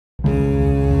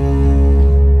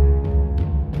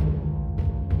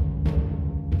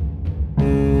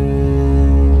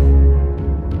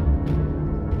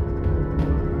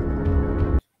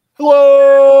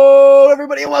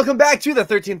everybody, and welcome back to the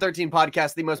 1313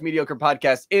 podcast, the most mediocre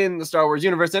podcast in the Star Wars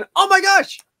universe. And oh my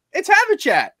gosh, it's Have a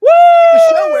Chat. Woo! The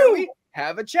show where we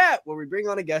have a chat, where we bring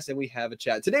on a guest and we have a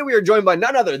chat. Today we are joined by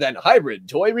none other than Hybrid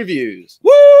Toy Reviews.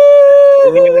 Woo!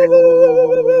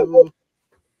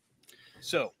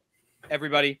 So,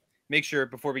 everybody, make sure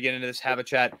before we get into this Have a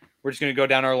Chat, we're just going to go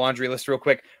down our laundry list real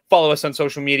quick. Follow us on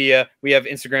social media. We have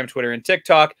Instagram, Twitter, and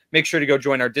TikTok. Make sure to go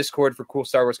join our Discord for cool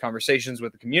Star Wars conversations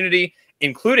with the community,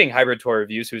 including Hybrid Toy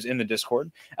Reviews, who's in the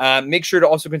Discord. Make sure to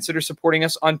also consider supporting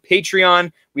us on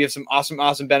Patreon. We have some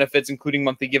awesome benefits, including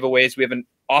monthly giveaways. We have an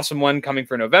awesome one coming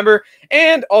for November.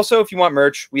 And also, if you want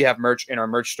merch, we have merch in our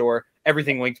merch store.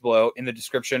 Everything linked below in the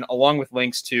description, along with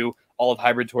links to all of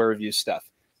Hybrid Toy Reviews stuff.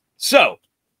 So,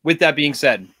 with that being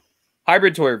said,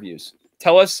 Hybrid Toy Reviews,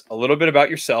 tell us a little bit about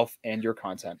yourself and your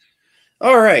content.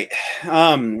 All right.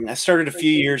 I started a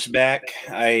few years back.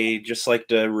 I just like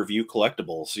to review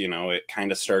collectibles. You know, it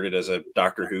kind of started as a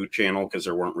Doctor Who channel because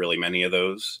there weren't really many of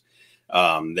those.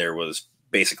 There was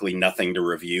basically nothing to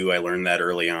review. I learned that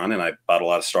early on, and I bought a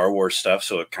lot of Star Wars stuff,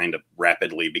 so it kind of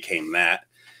rapidly became that.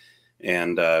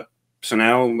 And so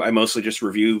now I mostly just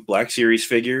review Black Series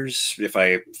figures. If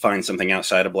I find something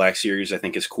outside of Black Series I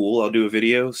think is cool, I'll do a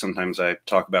video. Sometimes I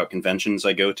talk about conventions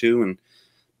I go to and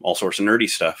all sorts of nerdy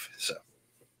stuff. So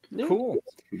cool.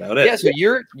 About it. Yeah, so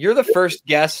you're the first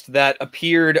guest that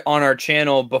appeared on our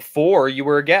channel before you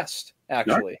were a guest,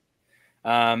 actually.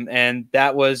 And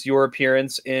that was your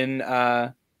appearance in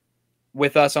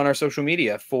with us on our social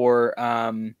media for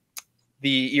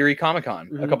the Erie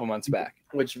Comic-Con a couple months back.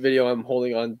 Which video I'm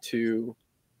holding on to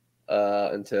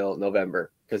until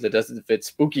November, because it doesn't fit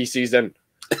spooky season.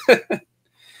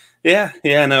 Yeah,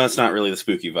 no, it's not really the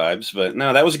spooky vibes, but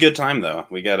no, that was a good time though.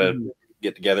 We gotta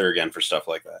get together again for stuff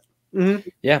like that.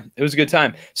 Yeah, it was a good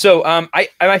time. So I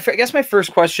guess my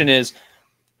first question is,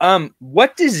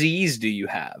 what disease do you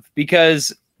have?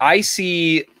 Because I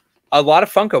see a lot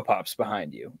of Funko Pops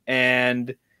behind you,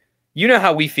 and you know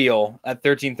how we feel at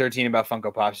 1313 about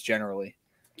Funko Pops generally.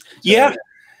 So,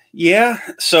 yeah.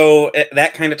 So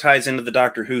that kind of ties into the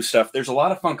Doctor Who stuff. There's a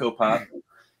lot of Funko Pop,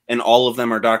 and all of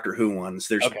them are Doctor Who ones.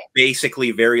 There's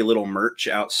basically very little merch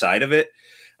outside of it,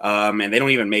 and they don't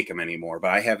even make them anymore.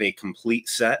 But I have a complete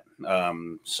set.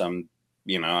 Some,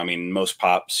 you know, I mean, most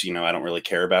pops, you know, I don't really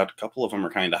care about. A couple of them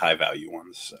are kind of high value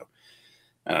ones. So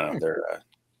I don't know.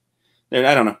 They're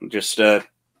I don't know. Just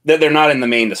they're not in the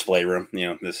main display room.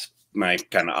 You know, my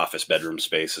kind of office bedroom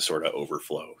space is sort of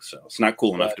overflow, so it's not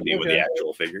cool enough to be with the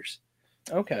actual figures.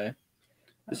 Okay.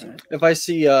 If I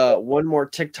see one more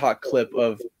TikTok clip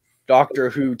of Doctor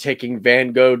Who taking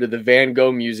Van Gogh to the Van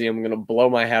Gogh Museum, I'm gonna blow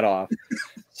my head off.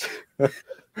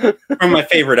 From my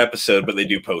favorite episode, but they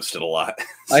do post it a lot.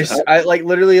 So. I like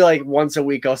literally like once a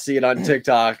week I'll see it on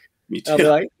TikTok. Me too. I'll be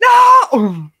like,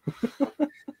 no.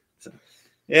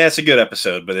 Yeah, it's a good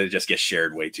episode, but it just gets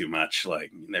shared way too much.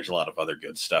 Like, there's a lot of other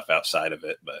good stuff outside of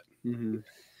it, but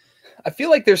I feel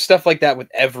like there's stuff like that with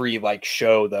every like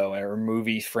show though, or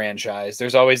movie franchise.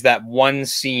 There's always that one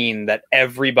scene that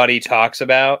everybody talks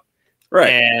about, right?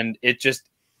 And it just,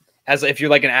 as if you're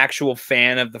like an actual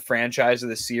fan of the franchise or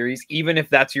the series, even if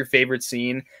that's your favorite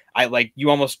scene, you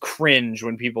almost cringe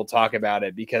when people talk about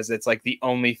it because it's like the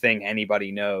only thing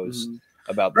anybody knows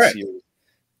about the series.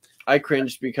 I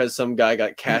cringed because some guy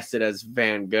got casted as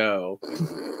Van Gogh.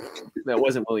 That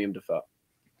wasn't William Dafoe.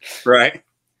 Right.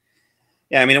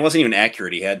 Yeah, I mean, it wasn't even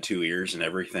accurate. He had 2 ears and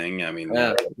everything. I mean,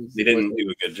 they didn't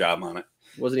do a good job on it.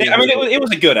 I mean, it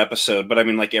was a good episode, but I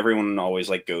mean, like, everyone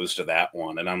always like goes to that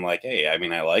one. And I'm like, hey, I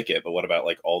mean, I like it, but what about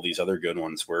like all these other good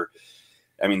ones where,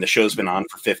 I mean, the show's been on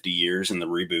for 50 years and the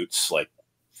reboot's like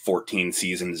 14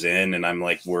 seasons in. And I'm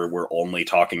like, we're only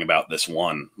talking about this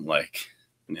one. Like,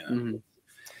 yeah.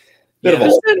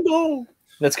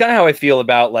 That's kind of how I feel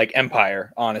about like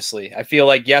Empire, honestly. I feel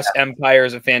like, yes, Empire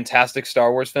is a fantastic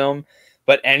Star Wars film,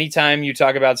 but anytime you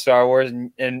talk about Star Wars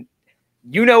and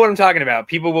you know what I'm talking about,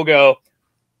 people will go,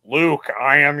 Luke,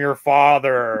 I am your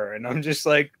father. And I'm just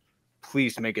like,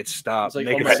 please make it stop. It's like,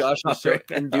 oh my gosh, it's so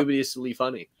indubiously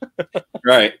funny.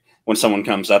 Right. When someone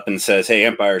comes up and says, hey,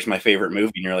 Empire is my favorite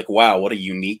movie, and you're like, wow, what a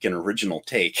unique and original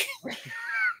take.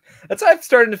 That's how I'm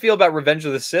starting to feel about Revenge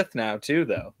of the Sith now, too,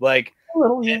 though. Like,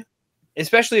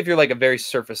 especially if you're like a very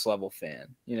surface level fan,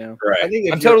 you know? Right. I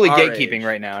think I'm totally gatekeeping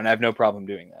right now, and I have no problem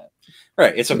doing that.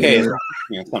 Right. It's okay. You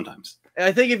know, sometimes.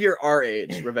 I think if you're our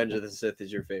age, Revenge of the Sith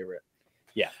is your favorite.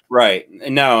 Yeah. Right.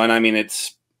 No, and I mean,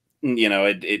 it's, you know,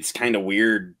 it's kind of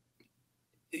weird.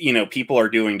 You know, people are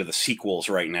doing to the sequels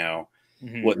right now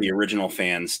what the original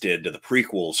fans did to the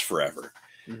prequels forever.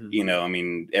 You know, I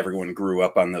mean, everyone grew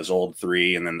up on those old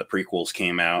 3, and then the prequels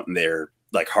came out, and they're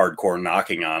like hardcore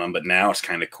knocking on them, but now it's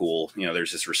kind of cool. You know,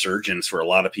 there's this resurgence where a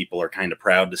lot of people are kind of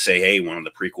proud to say, hey, one of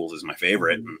the prequels is my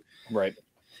favorite. And right.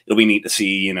 It'll be neat to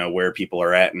see, you know, where people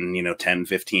are at in, you know, 10,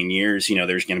 15 years. You know,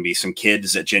 there's going to be some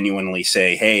kids that genuinely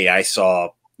say, hey, I saw,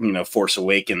 you know, Force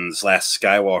Awakens, Last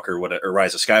Skywalker, or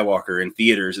Rise of Skywalker in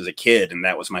theaters as a kid, and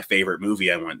that was my favorite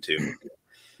movie I went to.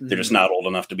 They're just not old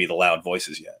enough to be the loud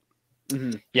voices yet.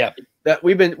 Yeah. That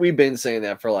we've been saying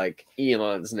that for like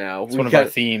eons now. It's one of our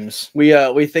themes. We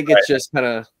think it's just kind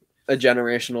of a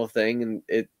generational thing, and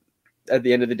it at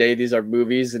the end of the day, these are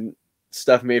movies and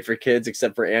stuff made for kids.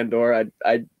 Except for Andor,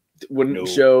 I wouldn't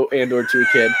show Andor to a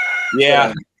kid.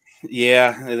 Yeah,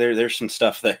 there's some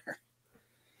stuff there.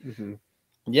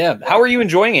 Yeah, how are you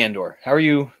enjoying Andor? How are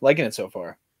you liking it so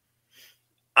far?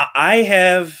 I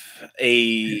have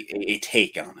a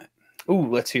take on it. Ooh,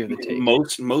 let's hear the take.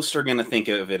 Most are going to think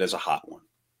of it as a hot one.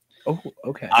 Oh,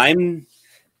 okay. I'm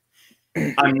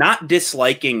not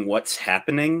disliking what's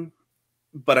happening,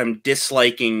 but I'm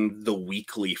disliking the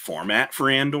weekly format for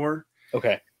Andor.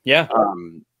 Okay. Yeah.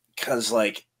 Because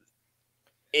like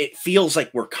it feels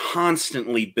like we're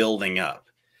constantly building up.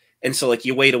 And so like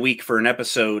you wait a week for an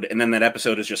episode, and then that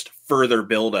episode is just further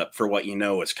build up for what you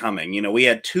know is coming. You know, we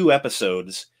had 2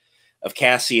 episodes of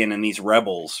Cassian and these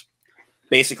rebels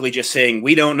basically just saying,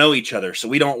 we don't know each other, so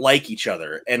we don't like each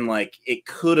other. And like, it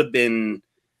could have been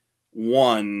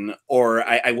 1, or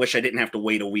I wish I didn't have to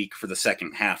wait a week for the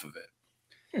second half of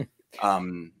it.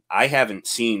 I haven't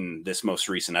seen this most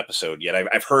recent episode yet.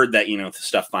 I've heard that, you know, the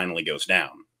stuff finally goes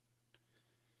down,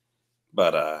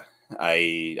 but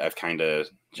I've kind of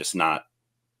just not,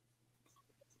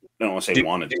 I don't want to say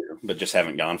wanted to, but just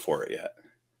haven't gone for it yet.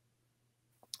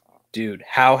 Dude,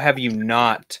 how have you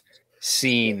not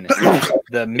seen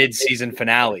the mid-season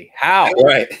finale? How?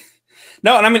 Right.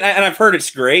 No, and I mean, and I've heard it's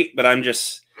great, but I'm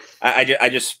just, I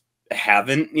just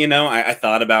haven't, you know. I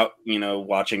thought about, you know,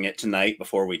 watching it tonight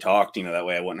before we talked, you know, that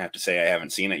way I wouldn't have to say I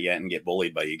haven't seen it yet and get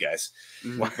bullied by you guys.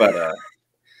 But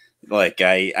like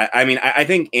I mean, I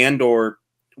think Andor,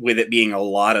 with it being a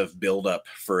lot of build up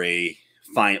for a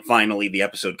finally the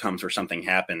episode comes where something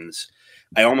happens,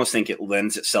 I almost think it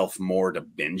lends itself more to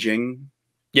binging.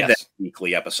 That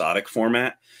weekly episodic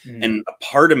format. And a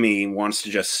part of me wants to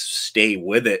just stay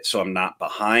with it so I'm not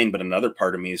behind, but another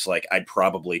part of me is like, I'd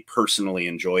probably personally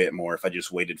enjoy it more if I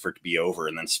just waited for it to be over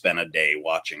and then spent a day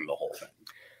watching the whole thing.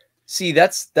 See,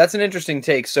 that's an interesting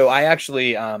take. So I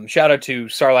actually shout out to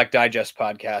Sarlacc Digest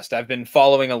podcast. I've been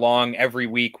following along every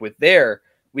week with their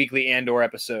weekly Andor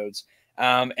episodes.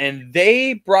 And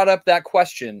they brought up that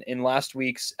question in last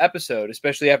week's episode,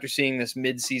 especially after seeing this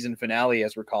mid-season finale,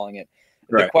 as we're calling it.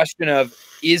 The question of,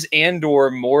 is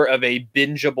Andor more of a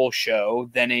bingeable show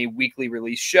than a weekly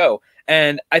release show?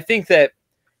 And I think that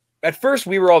at first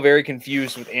we were all very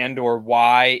confused with Andor,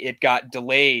 why it got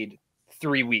delayed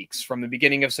 3 weeks from the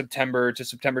beginning of September to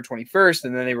September 21st.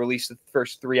 And then they released the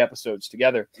first 3 episodes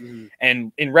together.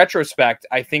 And in retrospect,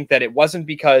 I think that it wasn't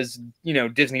because, you know,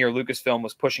 Disney or Lucasfilm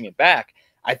was pushing it back.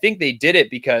 I think they did it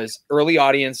because early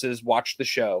audiences watched the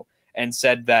show and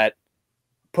said that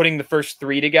putting the first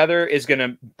 3 together is going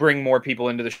to bring more people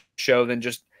into the show than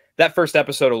just that first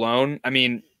episode alone. I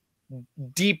mean,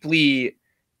 deeply,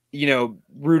 you know,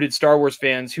 rooted Star Wars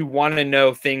fans who want to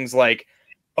know things like,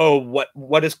 oh,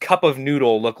 what does cup of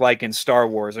noodle look like in Star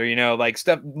Wars? Or, you know, like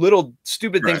stuff, little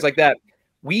stupid things like that.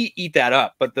 We eat that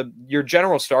up. But your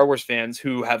general Star Wars fans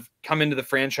who have come into the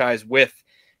franchise with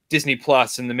Disney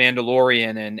Plus and The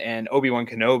Mandalorian and Obi-Wan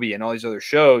Kenobi and all these other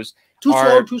shows,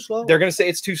 too slow. They're going to say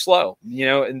it's too slow, you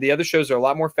know, and the other shows are a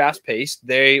lot more fast paced.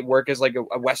 They work as like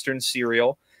a Western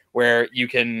serial where you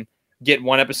can get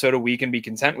 1 episode a week and be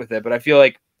content with it. But I feel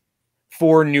like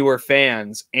for newer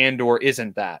fans, Andor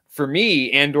isn't that. For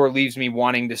me, Andor leaves me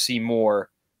wanting to see more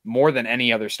than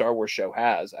any other Star Wars show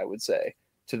has, I would say,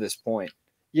 to this point.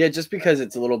 Yeah, just because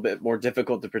it's a little bit more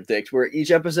difficult to predict where each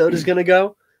episode is going to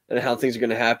go and how things are going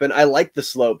to happen. I like the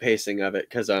slow pacing of it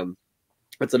because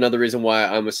that's another reason why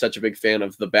I'm such a big fan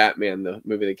of The Batman, the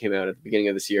movie that came out at the beginning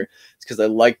of this year. It's because I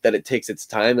like that it takes its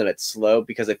time and it's slow,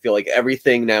 because I feel like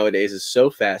everything nowadays is so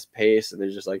fast paced and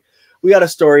there's just like, we got a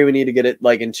story, we need to get it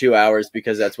like in 2 hours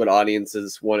because that's what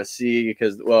audiences want to see,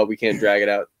 because, well, we can't drag it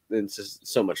out it's just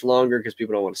so much longer because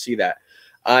people don't want to see that.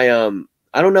 I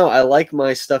don't know. I like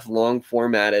my stuff long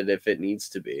formatted if it needs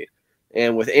to be.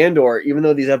 And with Andor, even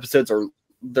though these episodes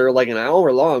they're like an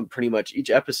hour long, pretty much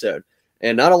each episode,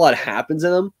 and not a lot happens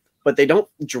in them, but they don't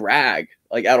drag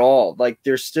like at all. Like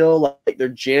they're still like, they're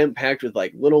jam packed with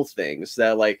like little things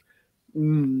that like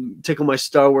tickle my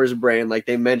Star Wars brain. Like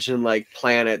they mention like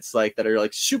planets like that are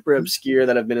like super obscure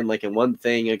that have been in like in one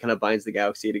thing, and it kind of binds the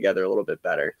galaxy together a little bit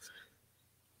better.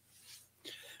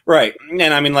 Right.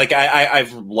 And I mean, like,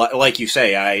 I've, like you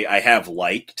say, I have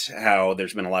liked how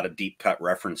there's been a lot of deep cut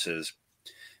references,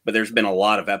 but there's been a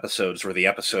lot of episodes where the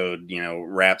episode,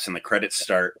 wraps and the credits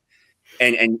start.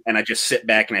 And I just sit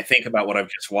back and I think about what I've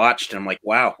just watched, and I'm like,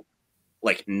 wow,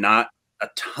 like not a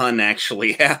ton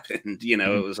actually happened.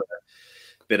 It was a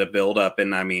bit of build up.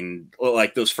 And I mean,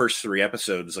 like those first 3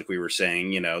 episodes, like we were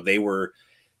saying, they were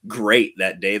great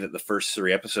that day that the first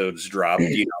 3 episodes dropped.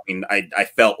 I mean, I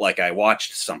felt like I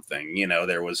watched something.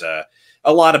 There was a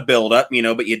lot of build up,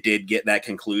 but you did get that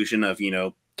conclusion of,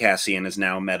 Cassian has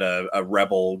now met a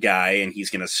rebel guy, and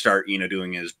he's going to start,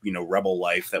 doing his, rebel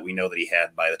life that we know that he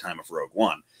had by the time of Rogue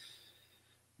One.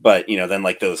 But, then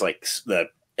like those, like the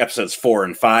episodes 4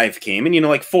 and 5 came, and,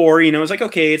 like 4, it was like,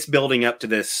 okay, it's building up to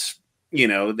this,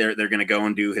 they're going to go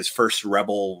and do his first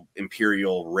rebel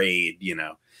Imperial raid,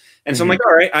 And so I'm like,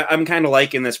 all right, I'm kind of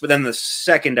liking this. But then the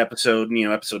second episode,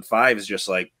 episode 5 is just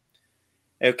like,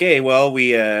 okay, well, we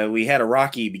had a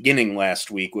rocky beginning last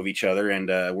week with each other, and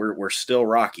we're still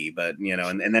rocky, but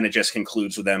and then it just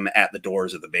concludes with them at the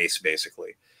doors of the base,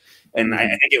 basically. And I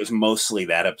think it was mostly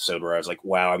that episode where I was like,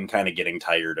 wow, I'm kind of getting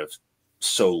tired of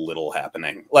so little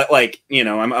happening. Like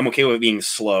I'm okay with it being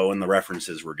slow and the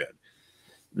references were good,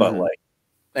 but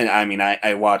and I mean,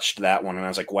 I watched that one and I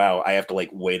was like, wow, I have to like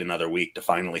wait another week to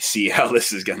finally see how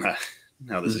this is gonna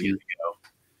go.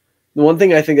 The one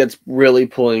thing I think that's really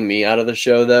pulling me out of the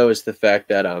show, though, is the fact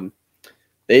that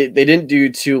they didn't do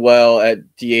too well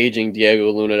at de-aging Diego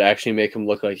Luna to actually make him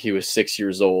look like he was 6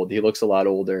 years old. He looks a lot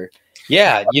older.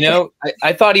 Yeah,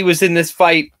 I thought he was in this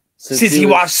fight since he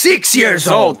was 6 years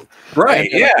old. Right,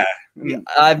 yeah.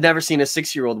 I've never seen a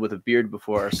 6-year-old with a beard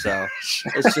before, so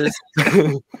it's just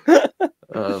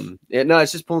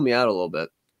it's just pulling me out a little bit.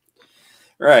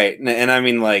 Right, and I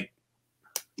mean, like,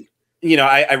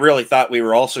 I really thought we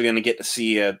were also going to get to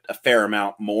see a fair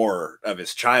amount more of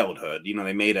his childhood.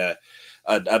 They made a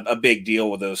big deal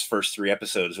with those first 3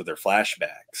 episodes with their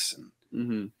flashbacks.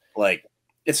 And, like,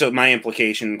 and so my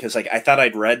implication, because like I thought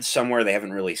I'd read somewhere, they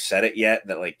haven't really said it yet,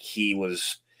 that like he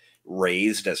was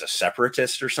raised as a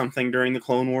separatist or something during the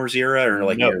Clone Wars era, or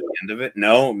like near the end of it.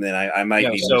 No, then I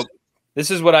might be. So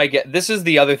this is what I get. This is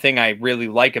the other thing I really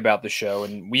like about the show,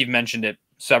 and we've mentioned it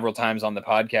several times on the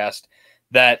podcast,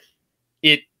 that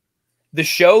the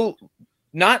show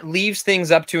not leaves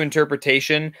things up to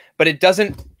interpretation, but it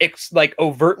doesn't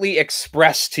overtly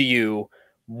express to you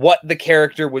what the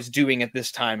character was doing at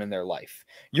this time in their life.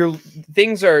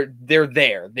 They're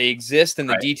there. They exist, and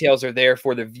the details are there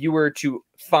for the viewer to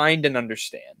find and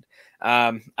understand.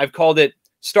 I've called it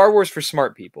Star Wars for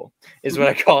smart people, is what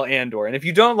I call Andor. And if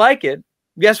you don't like it,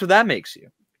 guess what that makes you?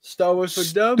 Star Wars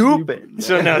for dumb stupid.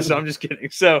 So I'm just kidding.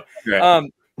 So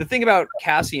the thing about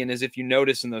Cassian is, if you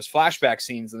notice in those flashback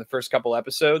scenes in the first couple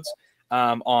episodes,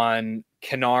 on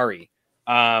Kenari,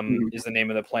 is the name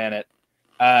of the planet,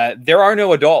 there are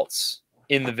no adults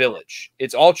in the village.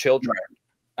 It's all children.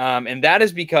 And that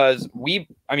is because we've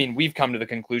come to the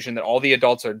conclusion that all the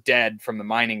adults are dead from the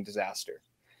mining disaster.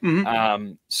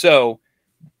 So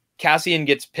Cassian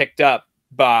gets picked up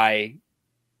by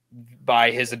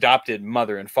his adopted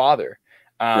mother and father.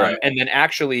 And then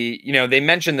actually, they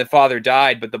mentioned the father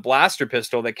died, but the blaster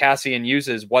pistol that Cassian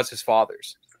uses was his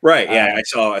father's. Right. Yeah. I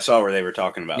saw where they were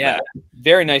talking about that.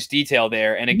 Very nice detail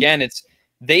there. And again,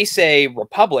 they say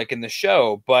Republic in the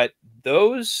show, but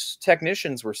those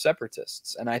technicians were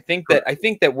separatists. And I think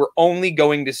that we're only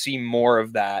going to see more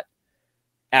of that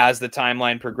as the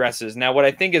timeline progresses. Now, what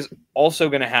I think is also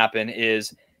going to happen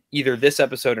is either this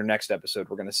episode or next episode,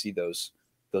 we're going to see those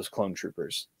clone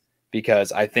troopers,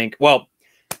 because I think, well,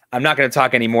 I'm not going to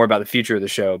talk any more about the future of the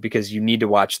show, because you need to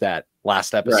watch that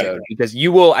last episode, because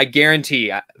you will, I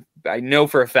guarantee, I know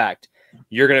for a fact,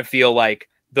 you're going to feel like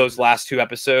those last 2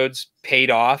 episodes paid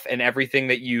off, and everything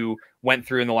that you went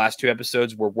through in the last 2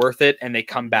 episodes were worth it, and they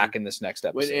come back in this next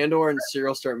episode. When Andor and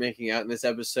Cyril start making out in this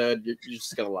episode, you're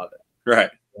just going to love it. Right.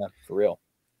 Yeah, for real.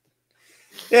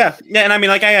 Yeah. And I mean,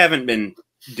 like, I haven't been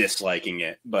disliking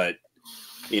it, but,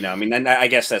 and I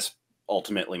guess that's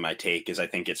ultimately my take, is I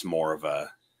think it's more of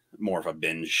a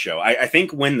binge show. I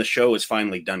think when the show is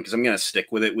finally done, because I'm going to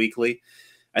stick with it weekly,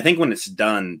 I think when it's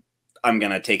done, I'm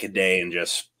going to take a day and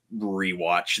just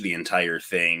rewatch the entire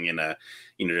thing and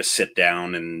just sit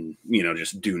down and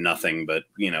just do nothing but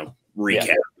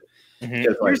recap.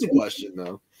 Here's a question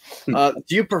though.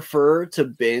 Do you prefer to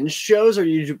binge shows, or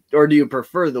do you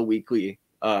prefer the weekly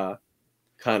kind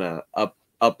of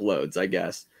uploads, I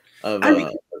guess,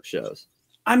 of shows?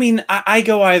 I mean, I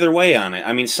go either way on it.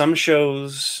 I mean, some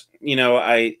shows,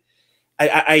 I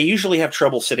usually have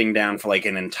trouble sitting down for like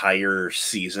an entire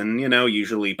season,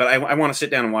 usually, but I want to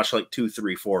sit down and watch like 2,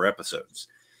 3, 4 episodes.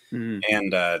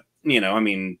 And, I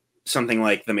mean, something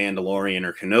like The Mandalorian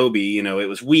or Kenobi, it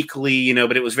was weekly,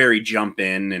 but it was very jump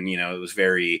in and, it was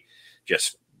very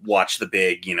just watch the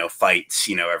big, fights,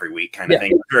 every week kind of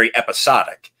thing. It was very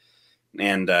episodic.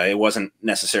 And it wasn't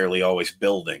necessarily always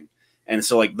building. And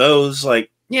so like those, by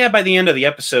the end of the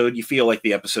episode, you feel like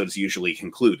the episode's usually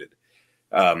concluded.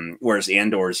 Whereas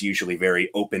Andor is usually very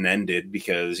open-ended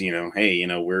because, hey,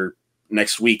 we're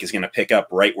next week is going to pick up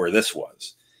right where this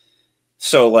was.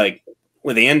 So like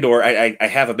with Andor, I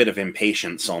have a bit of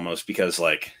impatience almost because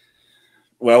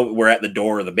we're at the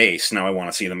door of the base. Now I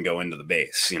want to see them go into the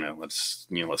base,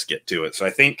 let's get to it. So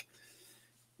I think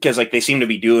because they seem to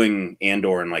be doing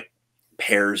Andor in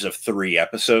pairs of 3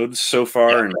 episodes so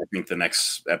far. And I think the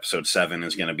next episode 7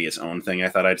 is going to be its own thing. I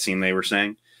thought I'd seen they were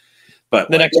saying,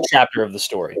 but the next chapter of the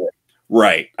story.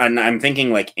 Right. And I'm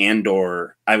thinking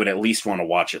Andor, I would at least want to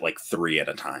watch it 3 at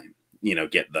a time,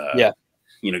 get the,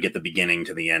 get the beginning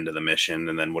to the end of the mission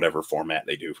and then whatever format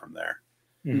they do from there.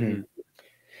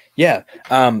 Yeah.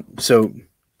 So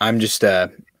I'm just,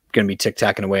 going to be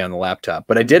tic-tacking away on the laptop,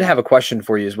 but I did have a question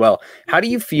for you as well. How do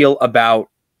you feel about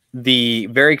the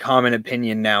very common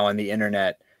opinion now on the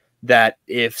internet that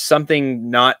if something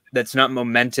that's not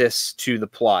momentous to the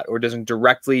plot or doesn't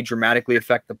directly dramatically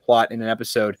affect the plot in an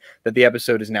episode, that the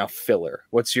episode is now filler?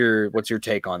 What's your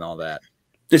take on all that?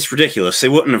 It's ridiculous. They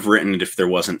wouldn't have written it if there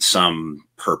wasn't some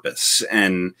purpose.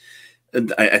 And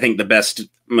I think the best,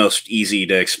 most easy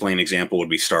to explain example would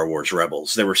be Star Wars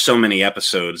Rebels. There were so many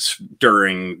episodes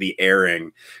during the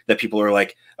airing that people are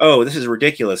like, oh, this is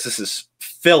ridiculous. This is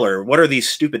filler. What are these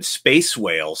stupid space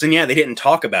whales? And yeah, they didn't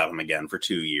talk about them again for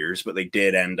 2 years, but they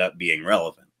did end up being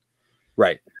relevant.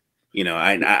 Right.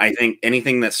 I think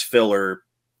anything that's filler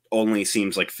only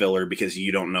seems like filler because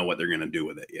you don't know what they're going to do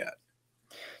with it yet.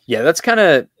 Yeah, that's kind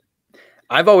of,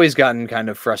 I've always gotten kind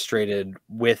of frustrated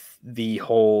with the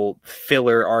whole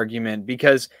filler argument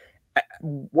because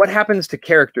what happens to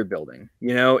character building?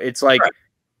 It's like,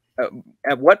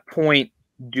 at what point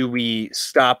do we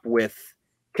stop with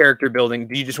character building?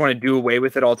 Do you just want to do away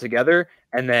with it altogether?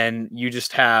 And then you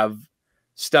just have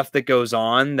stuff that goes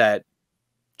on that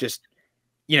just,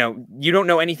 you don't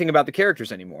know anything about the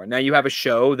characters anymore. Now you have a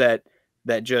show that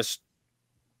just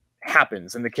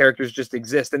happens and the characters just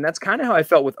exist. And that's kind of how I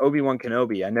felt with Obi-Wan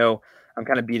Kenobi. I know I'm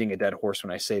kind of beating a dead horse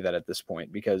when I say that at this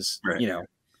point because,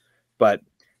 but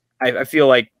I feel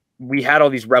like we had all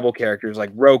these rebel characters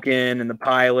like Roken and the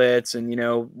pilots. And,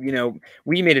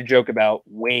 we made a joke about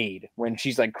Wade when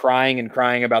she's crying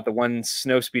about the one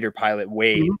snowspeeder pilot,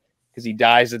 Wade, because he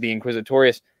dies of the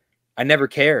Inquisitorius. I never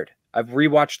cared. I've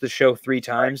rewatched the show 3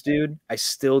 times, dude. I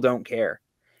still don't care.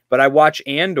 But I watch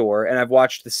Andor and I've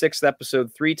watched the 6th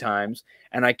episode 3 times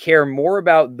and I care more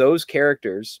about those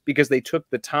characters because they took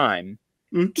the time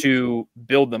to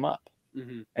build them up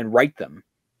and write them.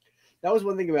 That was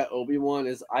one thing about Obi-Wan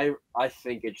is I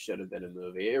think it should have been a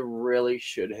movie. It really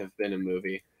should have been a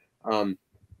movie.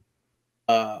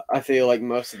 I feel like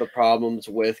most of the problems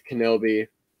with Kenobi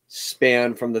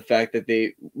span from the fact that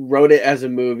they wrote it as a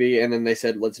movie and then they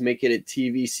said, let's make it a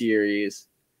TV series.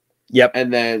 Yep.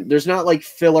 And then there's not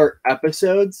filler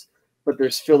episodes, but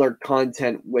there's filler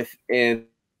content within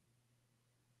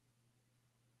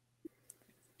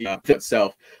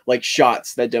itself,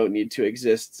 shots that don't need to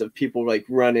exist of people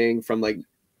running from in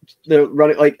the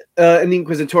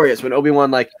Inquisitorius when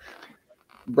Obi-Wan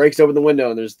breaks open the window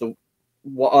and there's the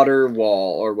water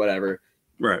wall or whatever.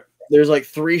 Right. There's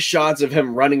 3 shots of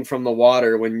him running from the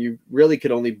water when you really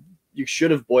you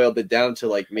should have boiled it down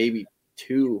to maybe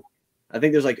 2. I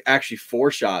think there's actually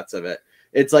 4 shots of it.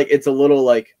 It's it's a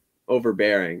little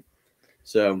overbearing.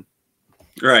 So,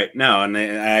 right. No,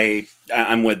 and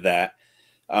I'm with that.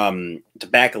 To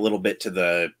back a little bit to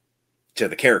the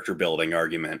character building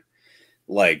argument,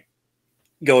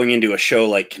 going into a show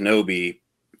like Kenobi,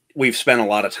 we've spent a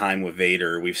lot of time with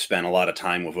Vader. We've spent a lot of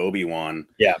time with Obi-Wan.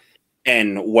 Yeah.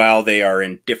 And while they are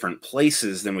in different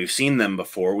places than we've seen them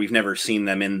before, we've never seen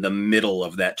them in the middle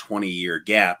of that 20-year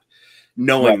gap.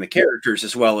 Knowing the characters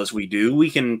as well as we do, we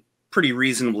can pretty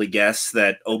reasonably guess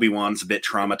that Obi-Wan's a bit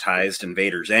traumatized and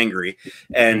Vader's angry.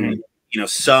 And,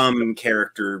 some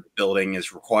character building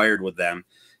is required with them.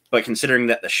 But considering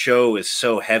that the show is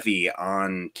so heavy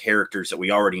on characters that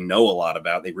we already know a lot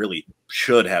about, they really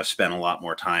should have spent a lot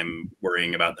more time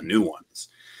worrying about the new ones.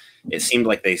 It seemed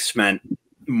like they spent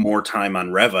more time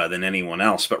on Reva than anyone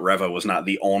else, but Reva was not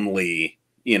the only,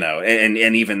 and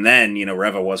even then,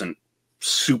 Reva wasn't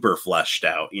super fleshed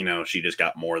out. She just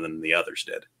got more than the others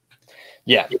did.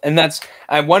 Yeah, and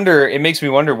it makes me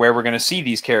wonder where we're going to see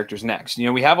these characters next.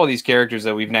 We have all these characters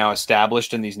that we've now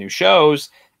established in these new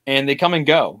shows, and they come and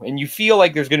go, and you feel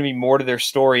like there's going to be more to their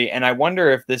story. And I wonder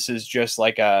if this is just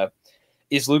like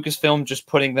is Lucasfilm just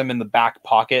putting them in the back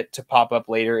pocket to pop up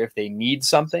later if they need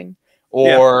something?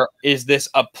 Or is this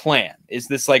a plan? Is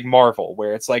this like Marvel,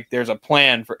 where it's like there's a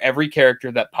plan for every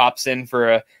character that pops in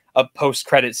for a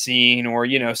post-credit scene, or,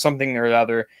 you know, something or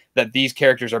other, that these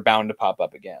characters are bound to pop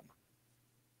up again?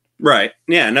 Right.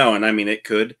 Yeah, no, and I mean, it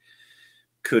could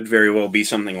very well be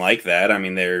something like that. I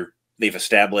mean, they've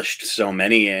established so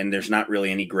many, and there's not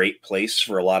really any great place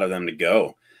for a lot of them to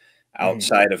go.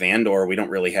 Outside of Andor, we don't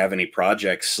really have any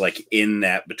projects like in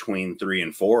that between 3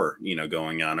 and 4, you know,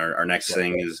 going on. Our next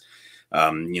thing is,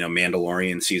 you know,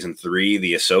 Mandalorian season 3,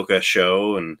 the Ahsoka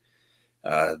show, and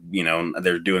you know,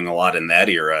 they're doing a lot in that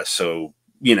era. So,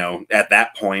 you know, at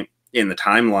that point in the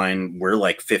timeline, we're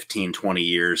like 15, 20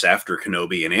 years after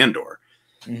Kenobi and Andor.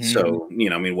 So, you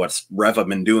know, I mean, what's Reva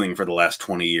been doing for the last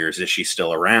 20 years? Is she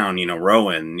still around? You know,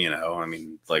 Rowan, you know, I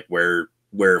mean, like, where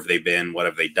have they been? What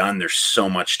have they done? There's so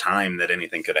much time that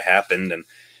anything could have happened, and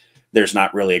there's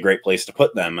not really a great place to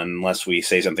put them unless we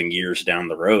say something years down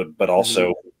the road. But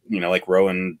also, you know, like,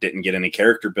 Rowan didn't get any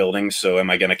character building, so am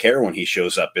I going to care when he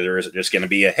shows up? Or is it just going to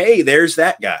be hey, there's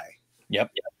that guy? Yep.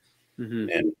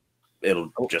 And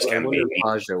it'll just kind of be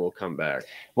Haja will come back.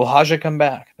 Will Haja come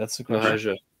back? That's the question.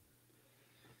 Haja.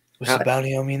 What's the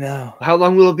bounty on me now? How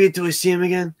long will it be till we see him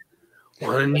again?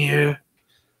 1 year,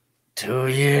 2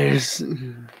 years.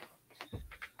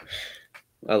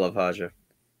 I love Haja.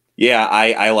 Yeah,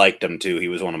 I liked him too. He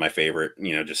was one of my favorite,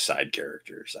 you know, just side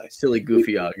characters. Silly,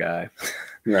 goofy odd guy.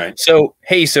 Right. So,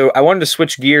 hey, I wanted to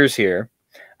switch gears here.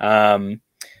 You know,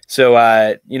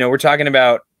 we're talking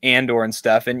about Andor and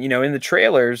stuff, and, you know, in the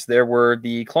trailers there were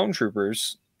the clone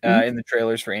troopers. In the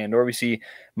trailers for Andor, we see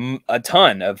a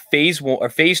ton of phase 1 or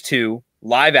phase 2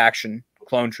 live action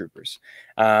clone troopers.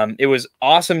 It was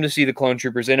awesome to see the clone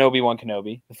troopers in Obi-Wan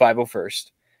Kenobi, the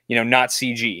 501st, you know, not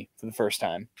CG for the first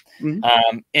time.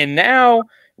 And now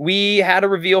we had a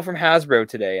reveal from Hasbro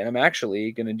today, and I'm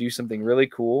actually going to do something really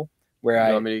cool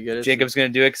where Jacob's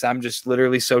going to do it, because I'm just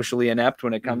literally socially inept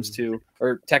when it comes to,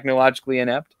 or technologically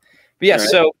inept. But yeah,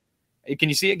 so can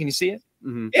you see it? Can you see it?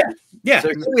 Yeah.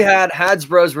 So we had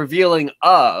Hasbro's revealing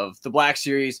of the Black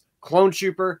Series clone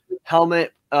trooper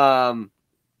helmet.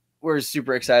 We're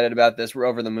super excited about this. We're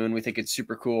over the moon. We think it's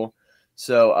super cool.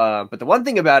 So, but the one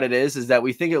thing about it is that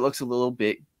we think it looks a little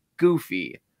bit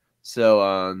goofy.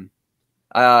 So,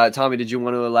 Tommy, did you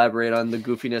want to elaborate on the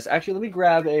goofiness? Actually, let me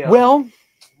grab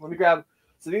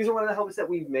so these are one of the helmets that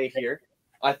we've made here.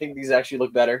 I think these actually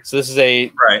look better. So this is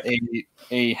a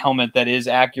helmet that is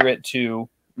accurate to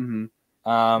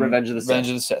Revenge of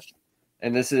the Sith.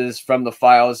 And this is from the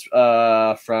files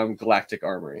from Galactic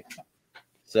Armory.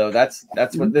 So that's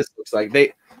what this looks like.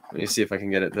 Let me see if I can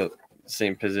get it the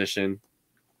same position.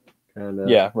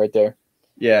 Yeah, right there.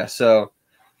 Yeah, so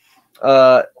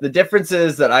the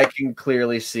differences that I can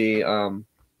clearly see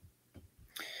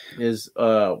is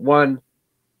one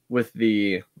with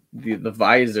the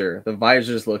visor. The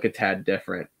visors look a tad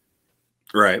different.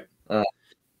 Right.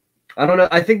 I don't know.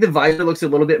 I think the visor looks a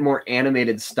little bit more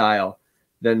animated style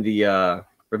than the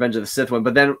Revenge of the Sith one.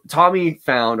 But then Tommy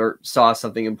found or saw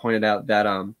something and pointed out that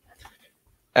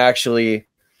actually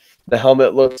the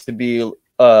helmet looks to be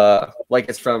like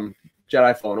it's from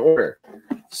Jedi Fallen Order.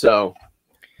 So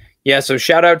yeah, so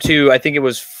shout out to, I think it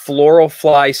was Floral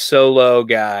Fly Solo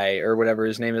guy or whatever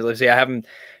his name is. Let's see, I have him.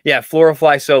 Yeah, Floral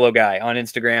Fly Solo guy on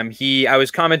Instagram. I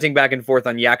was commenting back and forth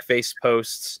on Yak Face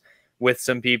posts with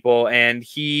some people, and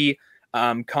he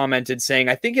commented saying,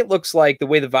 I think it looks like the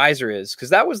way the visor is, because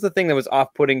that was the thing that was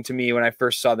off-putting to me when I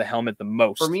first saw the helmet the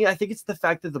most. For me, I think it's the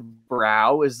fact that the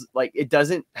brow is like, it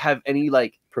doesn't have any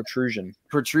like protrusion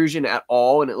at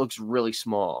all, and it looks really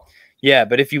small. Yeah,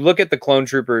 but if you look at the clone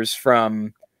troopers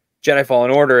from Jedi Fallen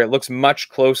Order, it looks much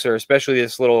closer, especially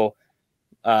this little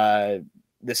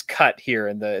this cut here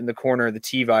in the corner of the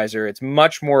T visor. It's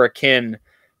much more akin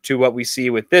to what we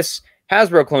see with this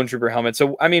Hasbro clone trooper helmet.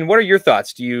 So, I mean, what are your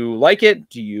thoughts? Do you like it?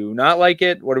 Do you not like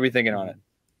it? What are we thinking on it?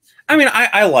 I mean,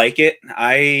 I like it.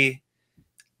 A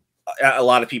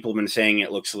lot of people have been saying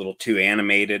it looks a little too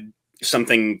animated.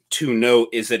 Something to note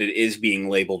is that it is being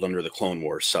labeled under the Clone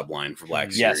Wars subline for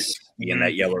Black Series. Yes. In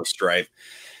that yellow stripe.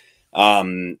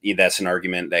 That's an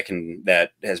argument that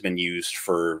has been used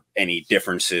for any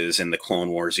differences in the Clone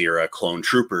Wars era clone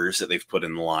troopers that they've put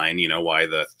in the line. You know, why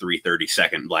the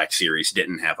 332nd Black Series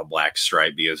didn't have a black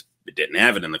stripe, because it didn't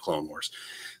have it in the Clone Wars.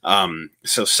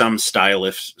 So some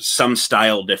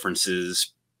style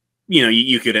differences, you know,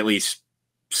 you could at least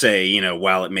say, you know,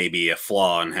 while it may be a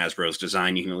flaw in Hasbro's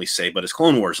design, you can at least say, but it's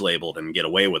Clone Wars labeled and get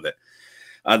away with it.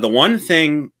 The one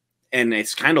thing, and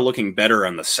it's kind of looking better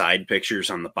on the side pictures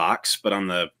on the box, but on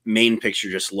the main picture,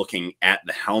 just looking at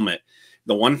the helmet,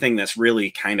 the one thing that's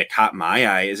really kind of caught my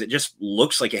eye is it just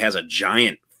looks like it has a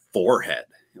giant forehead.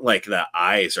 Like the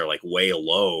eyes are like way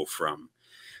low from,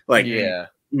 like, yeah.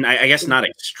 I guess not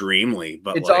extremely,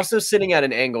 but It's like, also sitting at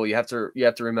an angle. You have to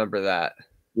remember that.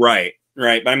 right.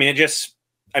 But I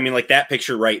mean, like that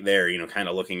picture right there, you know, kind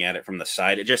of looking at it from the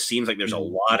side, it just seems like there's a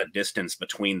lot of distance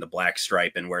between the black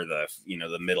stripe and where the, you know,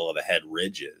 the middle of the head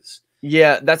ridge is.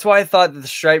 Yeah, that's why I thought that the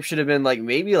stripe should have been like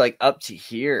maybe like up to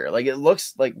here. Like it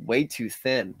looks like way too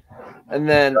thin. And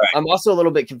then I'm also a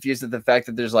little bit confused at the fact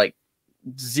that there's like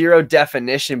zero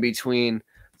definition between.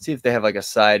 Let's see if they have like a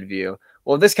side view.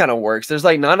 Well, this kind of works. There's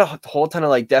like not a whole ton of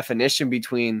like definition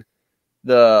between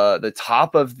the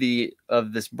top of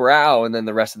this brow and then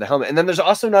the rest of the helmet. And then there's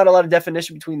also not a lot of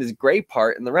definition between this gray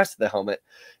part and the rest of the helmet.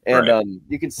 And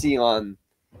you can see on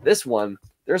this one,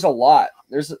 there's a lot.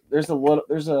 There's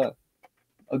a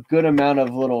good amount of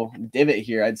little divot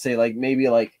here. I'd say like maybe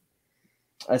like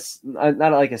not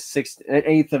like an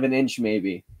eighth of an inch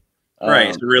maybe. Right.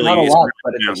 It's really not a lot,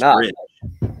 but it's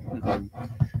enough.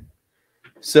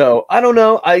 So I don't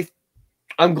know.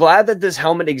 I'm glad that this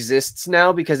helmet exists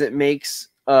now because it makes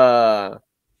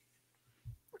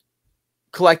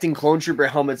collecting Clone Trooper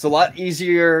helmets a lot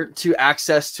easier to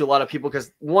access to a lot of people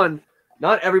because one,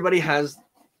 not everybody has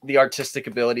the artistic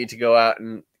ability to go out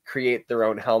and create their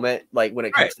own helmet. Like when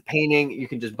it comes to painting, you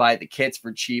can just buy the kits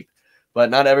for cheap, but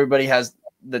not everybody has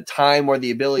the time or the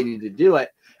ability to do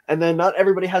it. And then not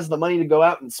everybody has the money to go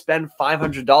out and spend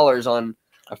 $500 on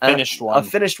a finished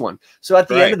one. So at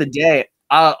the end of the day,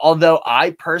 although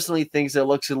I personally think it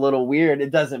looks a little weird,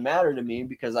 it doesn't matter to me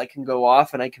because I can go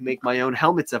off and I can make my own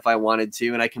helmets if I wanted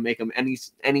to, and I can make them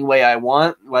any way I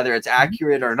want, whether it's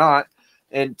accurate or not,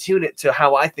 and tune it to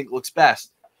how I think looks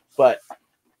best. But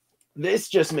this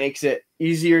just makes it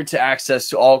easier to access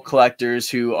to all collectors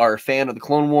who are a fan of the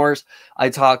Clone Wars.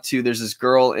 There's this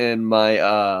girl in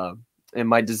my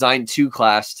Design 2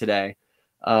 class today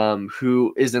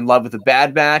who is in love with the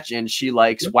Bad Batch, and she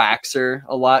likes Waxer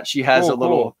a lot. She has a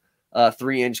little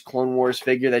 3-inch Clone Wars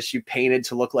figure that she painted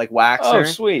to look like Waxer. Oh,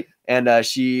 sweet. And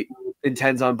she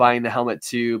intends on buying the helmet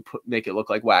to make it look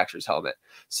like Waxer's helmet.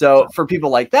 So for people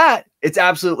like that, it's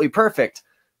absolutely perfect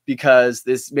because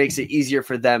this makes it easier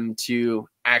for them to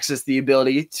access the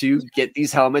ability to get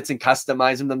these helmets and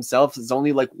customize them themselves. It's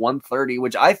only like $130,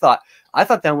 which I thought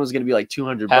that one was going to be like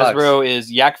 $200.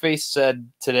 Yakface said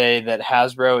today that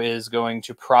Hasbro is going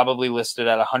to probably list it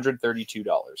at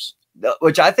 $132,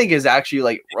 which I think is actually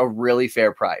like a really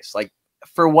fair price. Like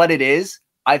for what it is,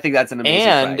 I think that's an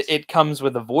amazing price. It comes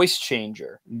with a voice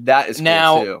changer. That is cool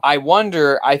now too.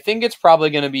 I think it's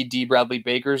probably going to be D. Bradley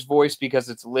Baker's voice because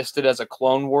it's listed as a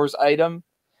Clone Wars item.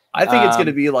 I think it's going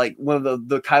to be like one of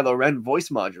the Kylo Ren voice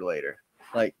modulator.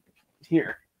 Like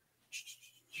here.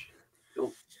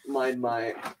 Don't mind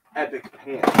my epic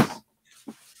pants.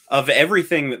 Of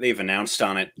everything that they've announced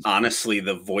on it, honestly,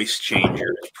 the voice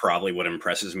changer is probably what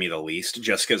impresses me the least,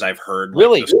 just because I've heard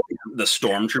like, the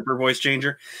Stormtrooper voice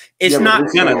changer. It's not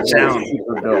gonna sound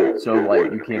dope, so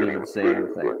like you can't even say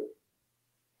anything.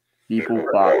 People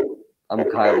thought I'm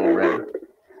Kylo Ren.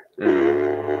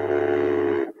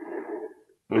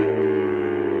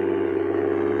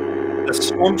 The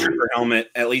Stormtrooper helmet,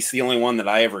 at least the only one that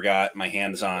I ever got my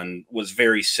hands on, was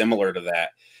very similar to that,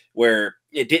 where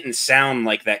it didn't sound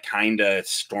like that kind of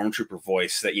Stormtrooper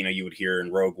voice that, you know, you would hear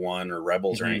in Rogue One or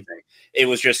Rebels or anything.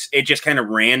 It just kind of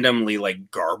randomly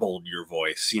like garbled your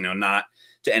voice, you know, not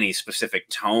to any specific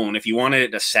tone. If you wanted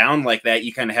it to sound like that,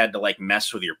 you kind of had to like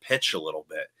mess with your pitch a little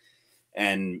bit.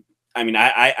 And I mean,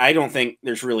 I don't think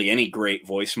there's really any great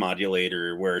voice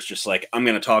modulator where it's just like, I'm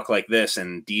going to talk like this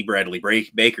and D. Bradley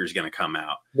Baker's going to come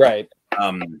out. Right.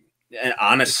 And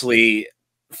honestly,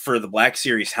 for the Black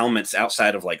Series helmets,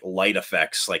 outside of like light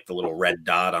effects, like the little red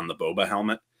dot on the Boba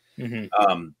helmet,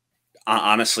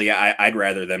 honestly, I'd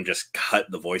rather them just cut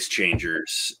the voice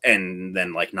changers and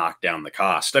then like knock down the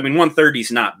cost. I mean, 130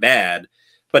 is not bad,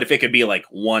 but if it could be like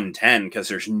 110 because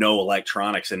there's no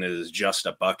electronics and it is just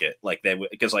a bucket, like that,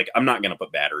 because like I'm not gonna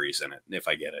put batteries in it if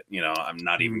I get it. You know, I'm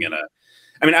not even gonna.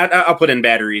 I mean, I'll put in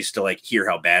batteries to like hear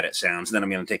how bad it sounds. Then I'm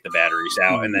gonna take the batteries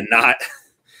out and then not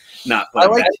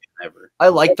put ever. I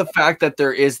like the fact that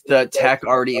there is the tech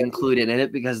already included in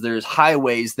it because there's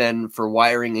highways then for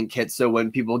wiring and kits. So when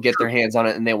people get their hands on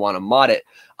it and they want to mod it,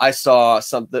 I saw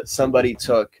somebody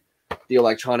took the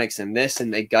electronics in this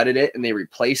and they gutted it and they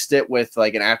replaced it with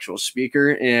like an actual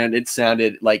speaker, and it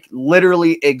sounded like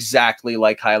literally exactly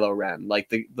like Kylo Ren, like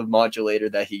the modulator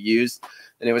that he used,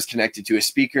 and it was connected to a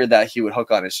speaker that he would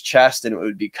hook on his chest and it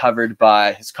would be covered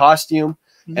by his costume.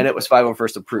 and it was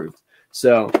 501st approved.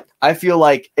 So I feel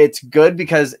like it's good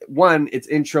because one, it's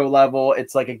intro level.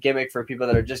 It's like a gimmick for people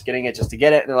that are just getting it just to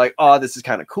get it. And they're like, oh, this is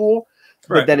kind of cool.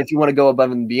 Right. But then if you want to go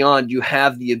above and beyond, you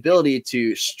have the ability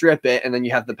to strip it. And then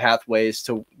you have the pathways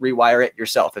to rewire it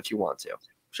yourself if you want to.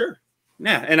 Sure.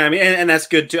 Yeah. And I mean, and that's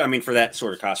good too. I mean, for that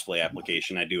sort of cosplay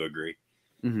application, I do agree.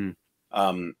 And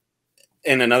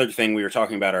another thing, we were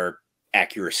talking about our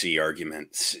accuracy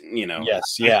arguments, you know.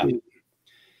 Yes. Yeah.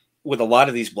 With a lot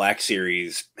of these Black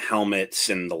Series helmets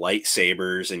and the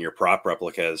lightsabers and your prop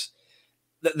replicas,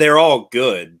 they're all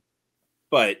good.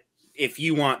 But if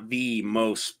you want the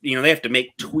most, you know, they have to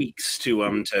make tweaks to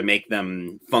them to make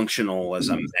them functional as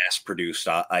a mass-produced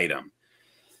item.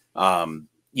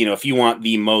 You know, if you want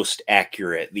the most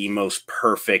accurate, the most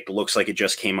perfect, looks like it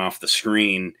just came off the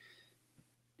screen,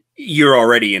 you're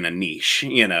already in a niche.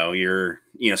 You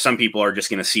know, some people are just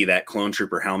going to see that clone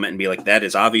trooper helmet and be like, that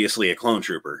is obviously a clone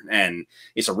trooper, and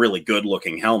it's a really good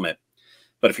looking helmet.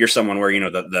 But if you're someone where, you know,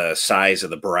 the size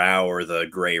of the brow or the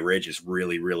gray ridge is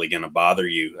really, really going to bother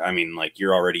you, I mean, like,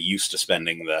 you're already used to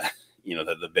spending the, you know,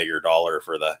 the bigger dollar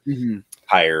for the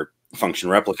higher function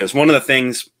replicas. One of the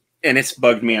things, and it's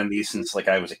bugged me on these since like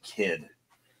I was a kid,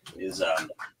 is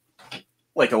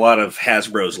like a lot of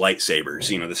Hasbro's lightsabers.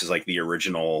 You know, this is like the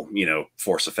original, you know,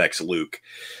 Force Effects Luke.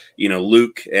 You know,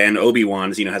 Luke and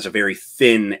Obi-Wan's, you know, has a very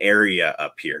thin area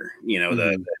up here. You know,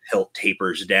 the hilt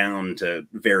tapers down to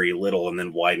very little and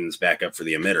then widens back up for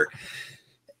the emitter.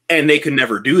 And they could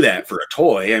never do that for a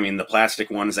toy. I mean, the plastic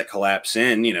ones that collapse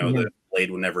in, you know, the blade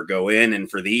would never go in.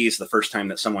 And for these, the first time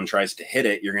that someone tries to hit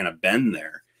it, you're going to bend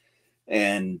there.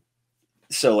 And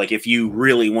so, like, if you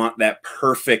really want that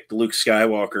perfect Luke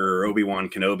Skywalker or Obi-Wan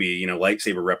Kenobi, you know,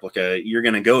 lightsaber replica, you're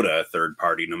going to go to a third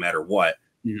party no matter what.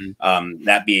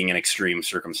 That being an extreme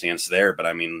circumstance there. But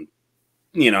I mean,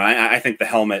 you know, I think the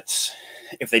helmets,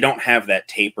 if they don't have that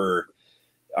taper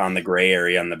on the gray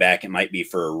area on the back, it might be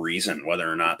for a reason,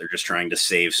 whether or not they're just trying to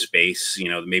save space. You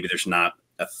know, maybe there's not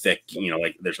a thick, you know,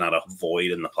 like there's not a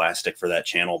void in the plastic for that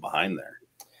channel behind there.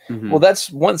 Well, that's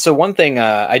one. So one thing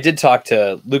I did talk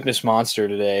to Lukeness Monster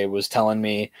today, was telling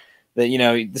me that, you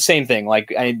know, the same thing.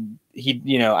 Like I think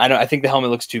the helmet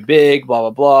looks too big, blah, blah,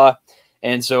 blah.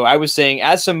 And so I was saying,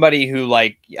 as somebody who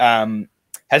like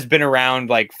has been around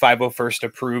like 501st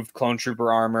approved clone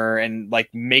trooper armor and like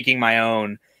making my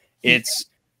own, it's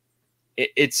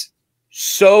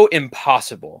so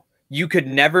impossible. You could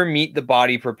never meet the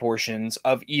body proportions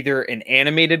of either an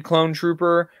animated clone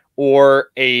trooper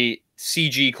or a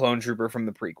CG clone trooper from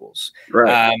the prequels.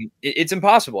 Right. It's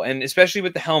impossible. And especially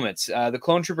with the helmets, the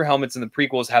clone trooper helmets in the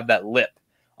prequels have that lip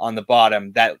on the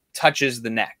bottom that touches the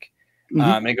neck.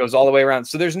 And it goes all the way around.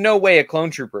 So there's no way a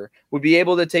clone trooper would be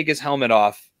able to take his helmet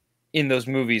off in those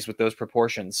movies with those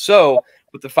proportions. So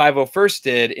what the 501st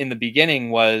did in the beginning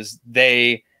was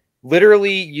they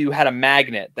literally, you had a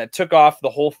magnet that took off the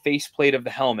whole faceplate of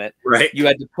the helmet. Right. You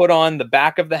had to put on the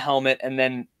back of the helmet and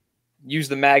then use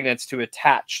the magnets to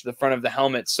attach the front of the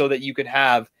helmet so that you could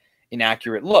have an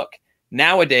accurate look.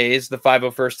 Nowadays, the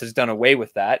 501st has done away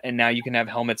with that, and now you can have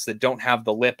helmets that don't have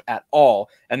the lip at all,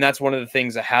 and that's one of the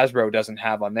things that Hasbro doesn't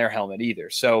have on their helmet either.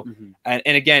 So, and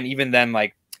again, even then,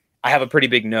 like, I have a pretty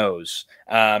big nose,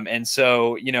 and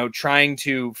so, you know, trying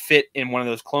to fit in one of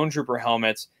those clone trooper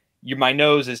helmets, my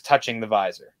nose is touching the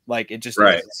visor, like it just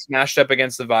is smashed up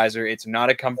against the visor. It's not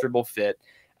a comfortable fit.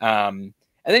 And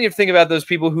then you have to think about those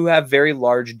people who have very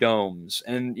large domes,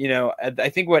 and you know, I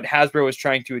think what Hasbro was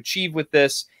trying to achieve with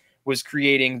this was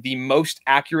creating the most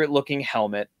accurate looking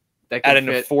helmet that at an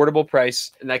affordable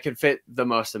price, and that could fit the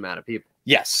most amount of people.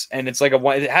 Yes, and it's like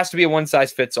it has to be a one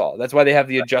size fits all. That's why they have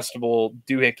the adjustable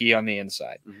doohickey on the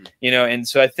inside. You know, and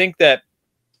so I think that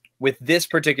with this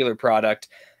particular product,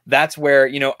 that's where,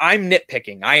 you know, I'm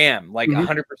nitpicking. I am like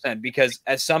 100%, because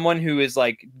as someone who is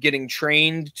like getting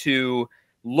trained to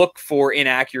look for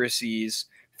inaccuracies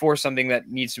for something that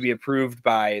needs to be approved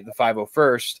by the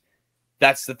 501st,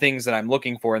 that's the things that I'm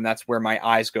looking for, and that's where my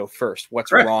eyes go first.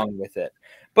 What's wrong with it?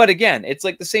 But again, it's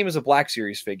like the same as a Black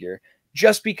Series figure.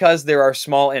 Just because there are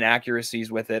small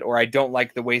inaccuracies with it, or I don't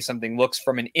like the way something looks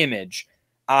from an image,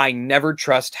 I never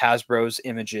trust Hasbro's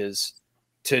images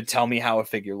to tell me how a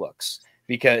figure looks.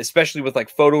 Because especially with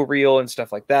like photoreal and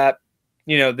stuff like that,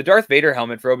 you know, the Darth Vader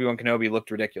helmet for Obi-Wan Kenobi looked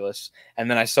ridiculous. And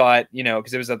then I saw it, you know,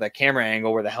 because it was at that camera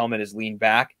angle where the helmet is leaned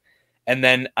back. And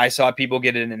then I saw people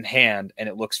get it in hand, and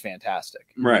it looks fantastic.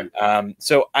 Right.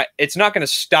 So it's not going to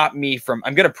stop me from,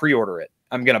 I'm going to pre-order it.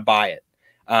 I'm going to buy it.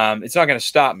 It's not going to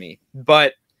stop me,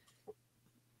 but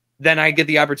then I get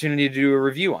the opportunity to do a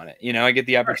review on it. You know, I get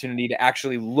the opportunity to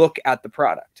actually look at the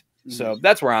product. So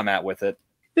that's where I'm at with it.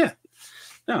 Yeah.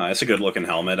 No, that's a good looking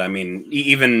helmet. I mean,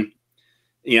 even,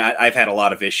 you know, I've had a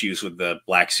lot of issues with the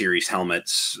Black Series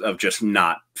helmets of just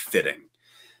not fitting.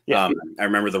 Yeah. I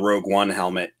remember the Rogue One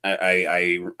helmet.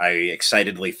 I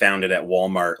excitedly found it at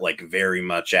Walmart, like very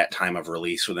much at time of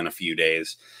release within a few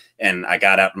days. And I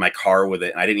got out in my car with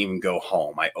it. And I didn't even go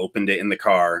home. I opened it in the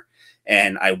car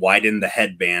and I widened the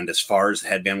headband as far as the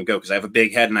headband would go because I have a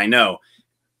big head and I know.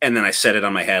 And then I set it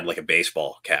on my head like a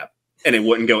baseball cap and it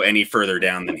wouldn't go any further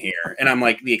down than here. And I'm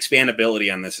like, the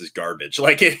expandability on this is garbage.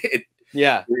 Like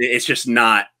it's just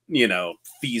not, you know,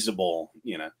 feasible,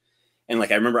 you know. And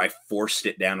like I remember I forced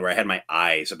it down where I had my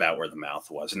eyes about where the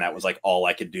mouth was, and that was like all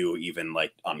I could do, even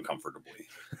like uncomfortably.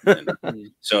 And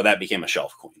so that became a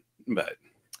shelf queen. But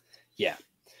yeah,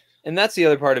 and that's the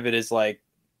other part of it is like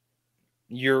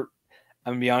I'm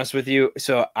gonna be honest with you.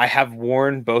 So I have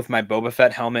worn both my Boba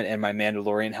Fett helmet and my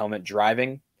Mandalorian helmet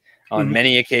driving on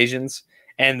many occasions,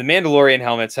 and the Mandalorian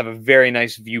helmets have a very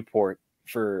nice viewport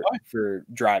for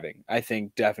driving. I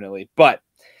think definitely, but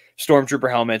Stormtrooper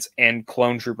helmets and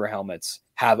Clone Trooper helmets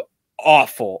have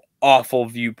awful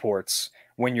viewports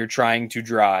when you're trying to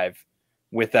drive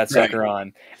with that sucker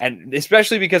on. And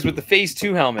especially because with the Phase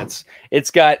 2 helmets,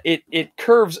 it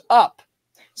curves up.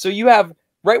 So you have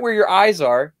right where your eyes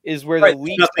are is where the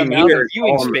least amount of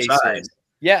viewing space is.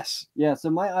 Yes. Yeah,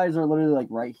 so my eyes are literally like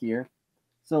right here.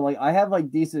 So like I have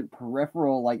like decent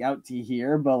peripheral like out to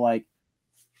here, but like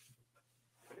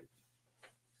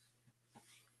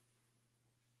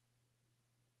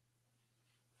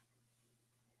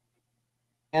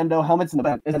Ando helmets in the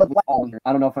back. I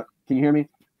don't know if can you hear me?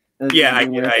 Yeah, I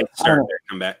started to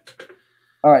come back.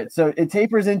 All right, so it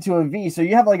tapers into a V. So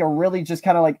you have like a really just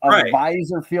kind of like a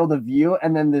visor field of view,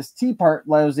 and then this T part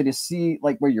allows you to see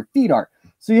like where your feet are.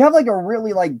 So you have like a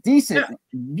really like decent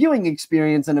viewing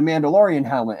experience in a Mandalorian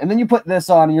helmet. And then you put this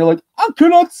on and you're like, I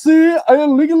cannot see, I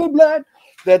am legally blind.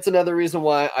 That's another reason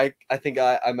why I think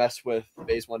I mess with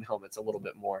Phase 1 helmets a little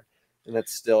bit more. And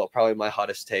that's still probably my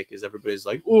hottest take is everybody's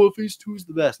like, oh, Phase 2 is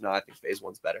the best. No, I think Phase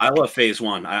 1's better. I love Phase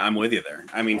 1. I'm with you there.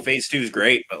 I mean, Phase 2 is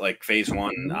great, but like Phase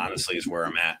 1 honestly is where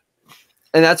I'm at.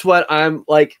 And that's what I'm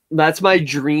like, that's my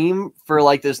dream for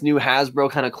like this new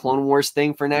Hasbro kind of Clone Wars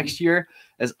thing for next year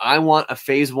is I want a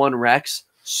Phase 1 Rex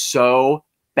so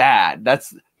bad.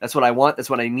 That's what I want. That's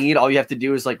what I need. All you have to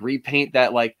do is like repaint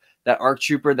that like that ARC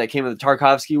Trooper that came in the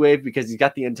Tarkovsky wave because he's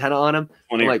got the antenna on him.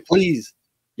 I'm like, please.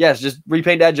 Yes, just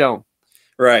repaint that Joan.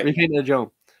 Right. Repaint that Joan.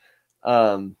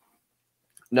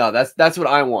 No, that's what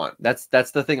I want. That's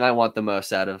the thing I want the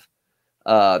most out of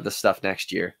the stuff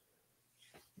next year.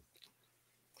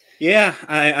 Yeah,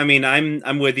 I mean,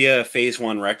 I'm with you. Phase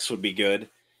 1 Rex would be good.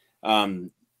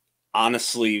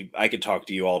 Honestly, I could talk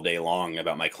to you all day long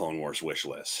about my Clone Wars wish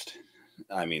list.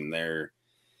 I mean, there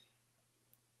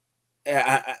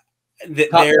hasn't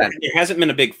been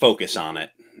a big focus on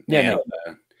it. Yeah,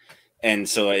 and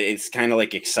so it's kind of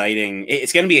like exciting.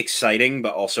 It's going to be exciting,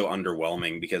 but also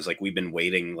underwhelming because like we've been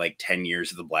waiting like 10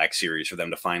 years of the Black Series for them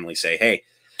to finally say, hey,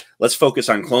 let's focus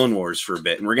on Clone Wars for a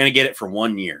bit. And we're going to get it for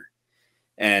 1 year.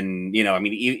 And, you know, I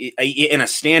mean, in a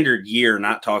standard year,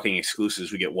 not talking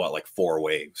exclusives, we get what, like 4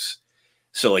 waves.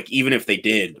 So like, even if they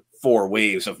did 4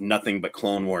 waves of nothing but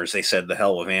Clone Wars, they said the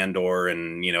hell with Andor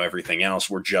and, you know, everything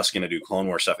else, we're just going to do Clone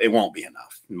Wars stuff. It won't be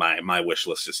enough. My wish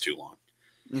list is too long.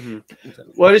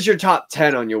 What is your top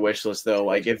 10 on your wish list, though?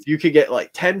 Like, if you could get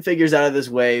like 10 figures out of this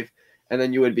wave and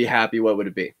then you would be happy, what would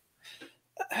it be?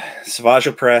 Savage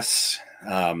Opress,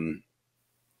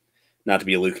 not to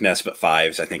be a Luke Ness, but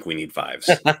 5s. I think we need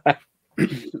 5s.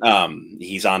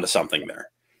 He's onto something there.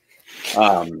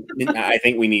 I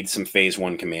think we need some Phase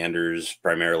 1 commanders,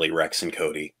 primarily Rex and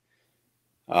Cody.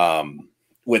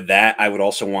 With that, I would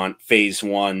also want Phase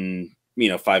 1, you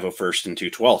know, 501st and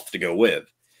 212th to go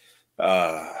with.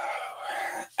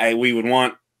 We would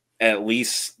want at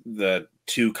least the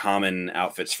 2 common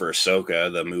outfits for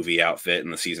Ahsoka, the movie outfit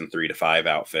and the season 3 to 5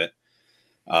 outfit.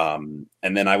 And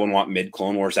then I would want mid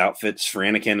Clone Wars outfits for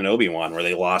Anakin and Obi-Wan, where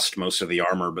they lost most of the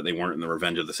armor, but they weren't in the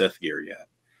Revenge of the Sith gear yet.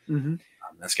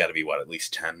 That's got to be what, at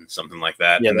least 10, something like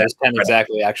that. Yeah, that's 10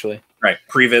 exactly, actually. Right,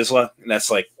 pre-Vizsla,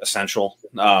 that's like essential.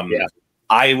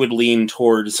 I would lean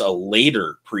towards a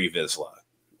later pre-Vizsla,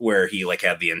 where he like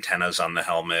had the antennas on the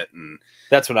helmet, and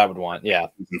that's what I would want. Yeah,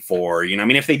 season 4. You know, I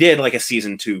mean, if they did like a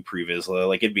season 2 pre-Vizsla,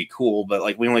 like it'd be cool. But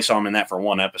like we only saw him in that for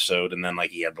 1 episode, and then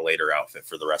like he had the later outfit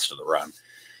for the rest of the run.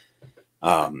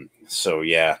 So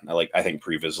yeah, I think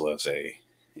pre-Vizsla is a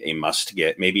must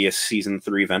get. Maybe a season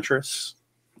 3 Ventress,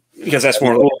 because that's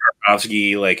more like a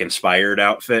Tarkovsky like inspired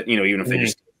outfit. You know, even if they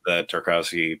just did the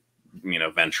Tarkovsky, you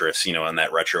know, Ventress, you know, on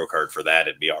that retro card for that,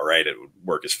 it'd be all right. It would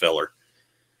work as filler.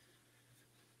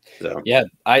 So Yeah,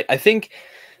 I think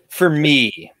for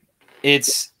me,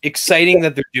 it's exciting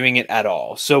that they're doing it at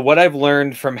all. So what I've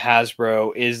learned from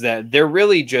Hasbro is that they're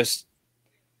really just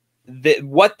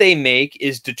what they make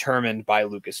is determined by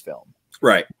Lucasfilm.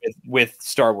 right. With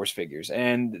Star Wars figures,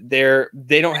 and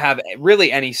they don't have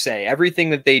really any say.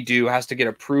 Everything that they do has to get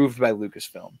approved by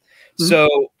Lucasfilm.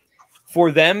 So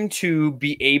for them to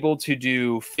be able to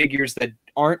do figures that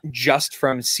aren't just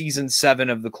from season 7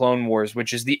 of the Clone Wars,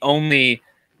 which is the only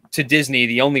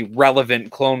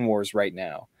relevant Clone Wars right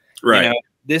now. Right. You know,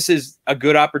 this is a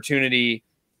good opportunity.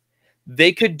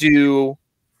 They could do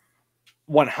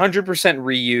 100%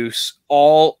 reuse,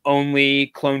 all only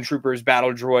clone troopers,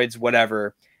 battle droids,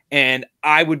 whatever. And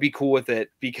I would be cool with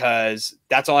it because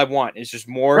that's all I want. It's just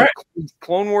more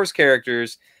Clone Wars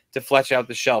characters to flesh out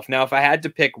the shelf. Now, if I had to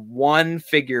pick one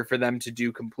figure for them to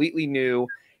do completely new,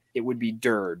 it would be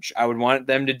Dirge. I would want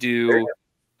them to do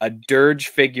a Dirge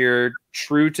figure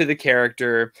true to the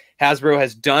character. Hasbro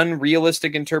has done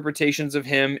realistic interpretations of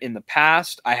him in the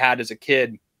past. I had as a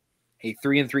kid a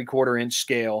 3 3/4 inch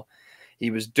scale. He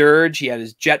was Dirge. He had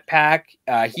his jetpack.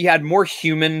 He had more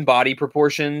human body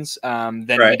proportions than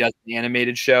he does in the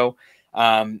animated show.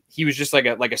 He was just like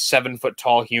a 7-foot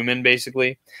tall human,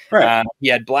 basically. Right. He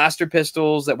had blaster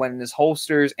pistols that went in his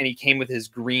holsters, and he came with his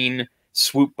green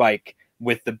swoop bike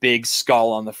with the big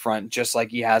skull on the front, just like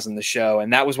he has in the show.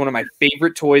 And that was one of my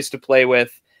favorite toys to play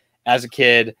with as a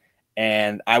kid.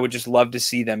 And I would just love to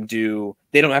see them do.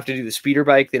 They don't have to do the speeder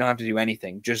bike. They don't have to do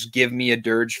anything. Just give me a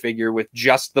Dirge figure with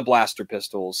just the blaster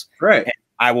pistols. Right. And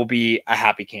I will be a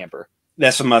happy camper.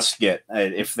 That's a must get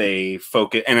if they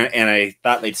focus. And I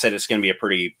thought they'd said it's going to be a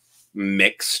pretty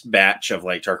mixed batch of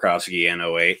like Tarkovsky and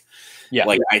 08. Yeah.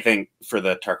 Like I think for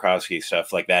the Tarkovsky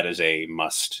stuff, like that is a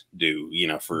must do, you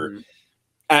know, for,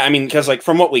 I mean, because like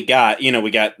from what we got, you know,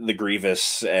 we got the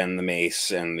Grievous and the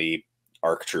Mace and the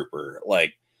ARC Trooper.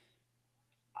 Like,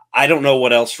 I don't know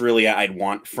what else really I'd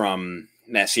want from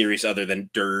that series other than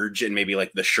Dirge and maybe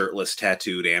like the shirtless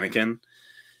tattooed Anakin.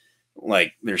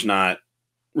 Like there's not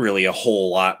really a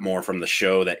whole lot more from the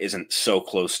show that isn't so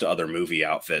close to other movie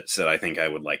outfits that I think I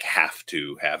would like have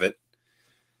to have it.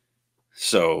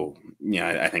 So,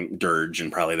 yeah, I think Dirge and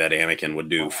probably that Anakin would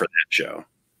do for that show.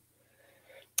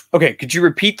 Okay, could you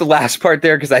repeat the last part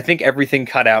there? Because I think everything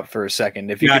cut out for a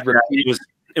second. If you could repeat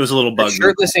it was a little buggy.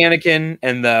 Shirtless Anakin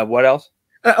and the what else?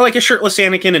 Like a shirtless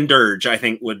Anakin and Dirge, I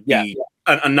think would be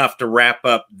enough to wrap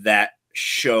up that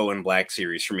show and Black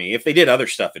Series for me. If they did other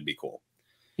stuff, it'd be cool.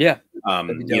 Yeah. I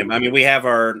mean, we have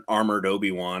our armored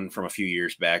Obi-Wan from a few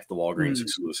years back, the Walgreens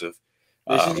exclusive.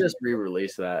 They should just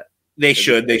re-release that. They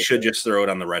should just throw it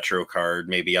on the retro card,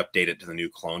 maybe update it to the new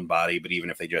clone body. But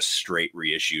even if they just straight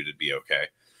reissued, it'd be okay.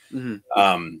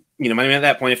 I mean, at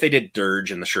that point, if they did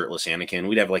Dirge and the shirtless Anakin,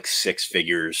 we'd have like 6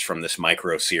 figures from this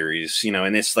micro series, you know,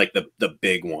 and it's like the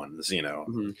big ones, you know.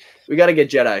 We got to get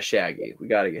Jedi Shaggy. We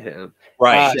got to get him.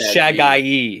 Right. Shaggy.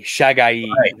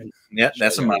 Right. Yeah,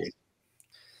 that's a must.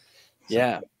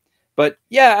 Yeah. But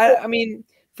yeah, I mean,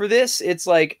 for this, it's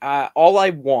like all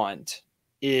I want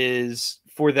is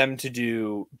for them to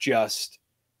do just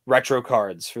retro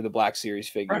cards for the Black Series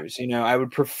figures. You know, I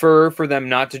would prefer for them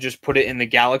not to just put it in the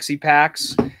Galaxy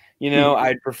packs. You know,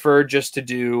 I'd prefer just to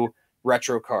do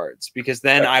retro cards because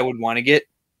then I would want to get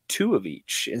 2 of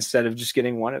each instead of just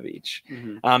getting 1 of each.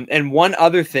 And one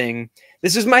other thing,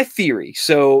 this is my theory.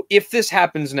 So if this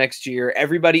happens next year,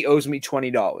 everybody owes me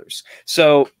 $20.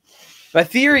 So my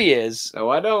theory is,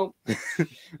 I don't.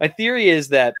 My theory is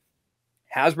that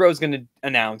Hasbro is going to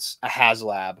announce a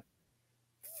HasLab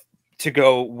to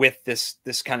go with this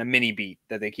kind of mini beat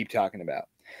that they keep talking about.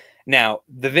 Now,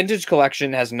 the Vintage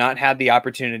Collection has not had the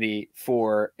opportunity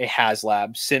for a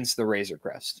HasLab since the Razor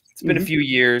Crest. It's been a few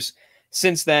years.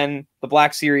 Since then, the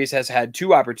Black Series has had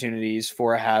 2 opportunities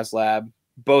for a HasLab.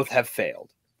 Both have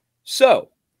failed. So,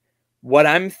 what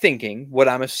I'm thinking, what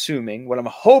I'm assuming, what I'm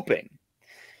hoping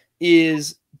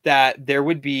is that there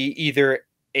would be either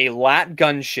a LAT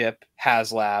gunship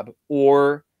HasLab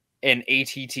or an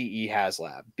ATTE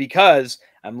HasLab, because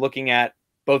I'm looking at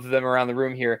both of them around the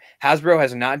room here. Hasbro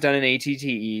has not done an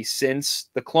ATTE since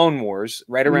the Clone Wars,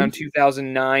 right around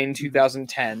 2009,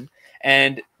 2010.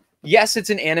 And yes, it's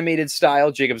an animated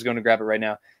style. Jacob's going to grab it right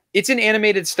now. It's an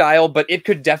animated style, but it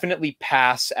could definitely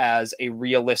pass as a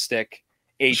realistic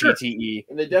ATTE. Sure.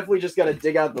 And they definitely just got to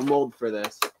dig out the mold for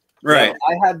this. Right.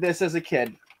 So I had this as a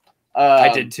kid.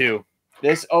 I did too.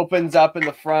 This opens up in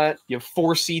the front. You have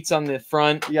 4 seats on the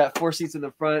front. You got 4 seats in the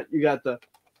front. You got the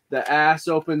ass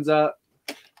opens up,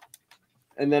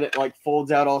 and then it like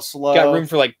folds out all slow. Got room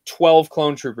for like 12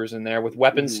 clone troopers in there with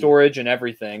weapon storage and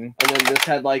everything. And then this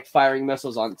had like firing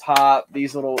missiles on top.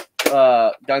 These little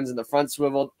guns in the front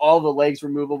swiveled. All the legs were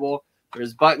movable.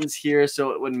 There's buttons here,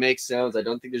 so it would make sounds. I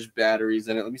don't think there's batteries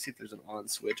in it. Let me see if there's an on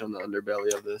switch on the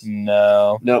underbelly of this.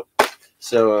 No. Nope.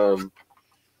 So,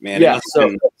 Man, yeah.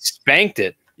 So spanked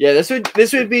it. yeah, this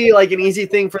would be like an easy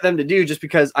thing for them to do, just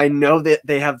because I know that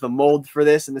they have the mold for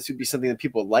this, and this would be something that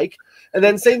people like. And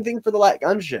then same thing for the lat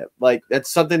gunship. Like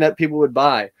that's something that people would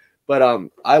buy, but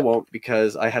I won't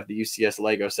because I have the UCS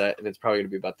Lego set, and it's probably gonna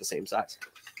be about the same size.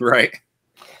 Right.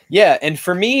 Yeah, and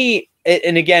for me,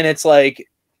 and again, it's like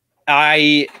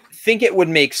I think it would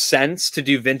make sense to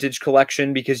do vintage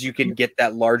collection because you can get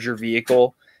that larger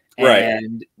vehicle. Right.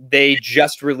 And they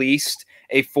just released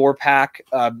a 4-pack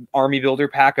army builder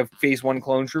pack of Phase 1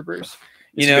 clone troopers,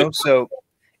 so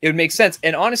it would make sense.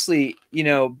 And honestly,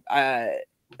 I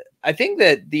think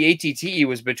that the ATTE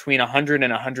was between $100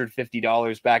 and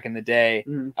 $150 back in the day.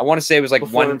 I want to say it was like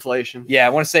Before inflation. Yeah, I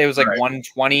want to say it was like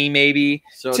 120 maybe.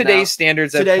 So today's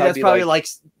standards, that's probably like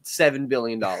 $7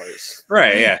 billion.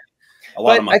 Right. Yeah. A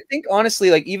lot of money. I think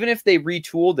honestly, like even if they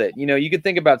retooled it, you could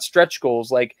think about stretch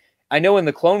goals. Like I know in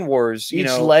the Clone Wars,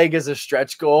 each leg is a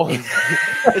stretch goal.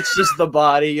 It's just the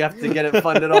body. You have to get it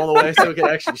funded all the way so it can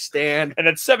actually stand. And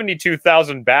it's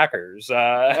 72,000 backers.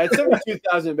 At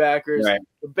 72,000 backers, right.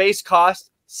 The base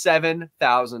cost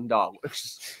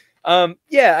 $7,000.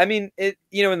 Yeah, I mean, in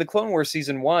the Clone Wars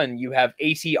Season 1, you have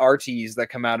AT-RTs that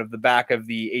come out of the back of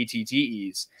the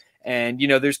ATTEs. And,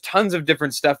 there's tons of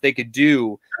different stuff they could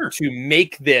do to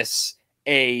make this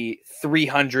a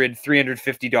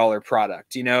 $350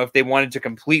 product, if they wanted to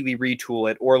completely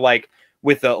retool it, or like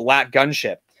with a lat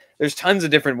gunship, there's tons of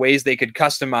different ways they could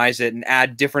customize it and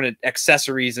add different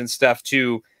accessories and stuff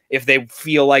to, if they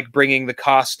feel like bringing the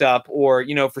cost up, or,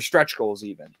 for stretch goals,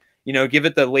 even, give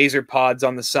it the laser pods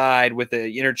on the side with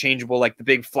the interchangeable, like the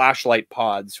big flashlight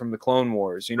pods from the Clone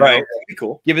Wars, right. That'd be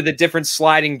cool. Give it the different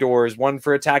sliding doors, one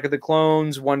for Attack of the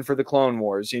Clones, one for the Clone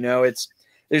Wars,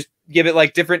 give it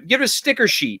a sticker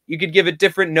sheet. You could give it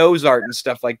different nose art and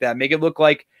stuff like that. Make it look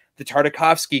like the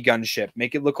Tartakovsky gunship.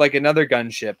 Make it look like another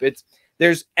gunship.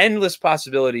 There's endless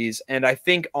possibilities. And I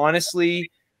think, honestly,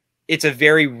 it's a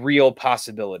very real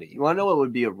possibility. You want to know what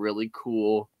would be a really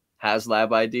cool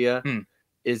HasLab idea?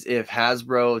 Is if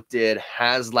Hasbro did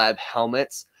HasLab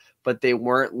helmets, but they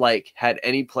weren't had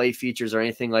any play features or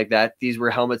anything like that. These were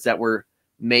helmets that were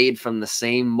made from the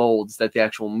same molds that the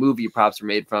actual movie props were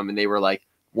made from. And they were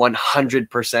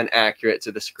 100% accurate to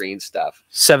the screen stuff.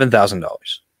 $7,000.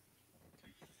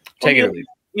 Take it or leave.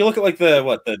 You look at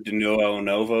the Duo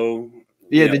Novo.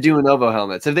 Yeah, the Duo Novo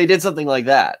helmets. If they did something like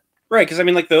that, right? Because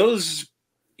those,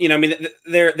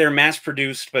 they're mass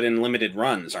produced, but in limited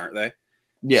runs, aren't they?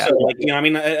 Yeah. So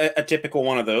a typical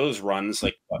one of those runs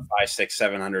 $500,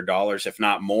 $600, $700, if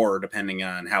not more, depending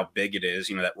on how big it is.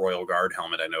 That Royal Guard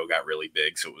helmet I know got really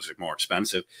big, so it was more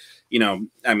expensive.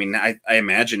 I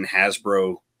imagine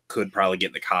Hasbro could probably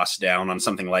get the cost down on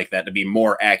something like that to be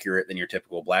more accurate than your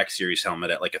typical Black Series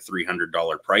helmet at a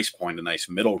 $300 price point, a nice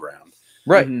middle ground.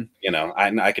 Right.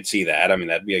 I could see that.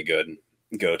 That'd be a good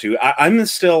go-to.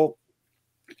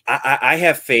 I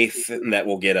have faith that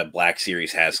we'll get a Black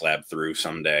Series HasLab through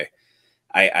someday.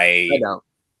 I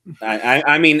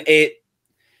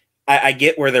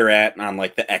get where they're at on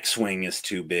the X-Wing is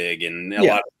too big and a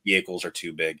lot of vehicles are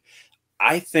too big.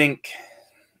 I think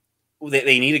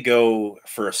they need to go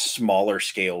for a smaller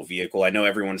scale vehicle. I know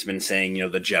everyone's been saying,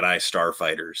 the Jedi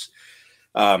Starfighters.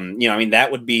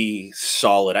 That would be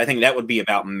solid. I think that would be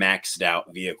about maxed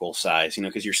out vehicle size,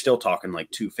 because you're still talking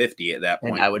 250 at that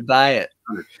point. And I would buy it.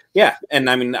 Yeah. And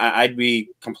I'd be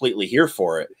completely here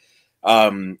for it.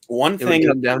 One thing would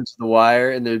come down to the wire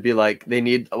and there'd be they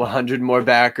need 100 more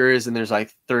backers and there's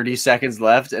 30 seconds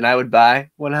left and I would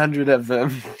buy 100 of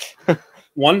them.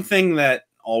 One thing that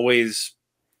always,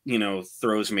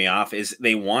 throws me off is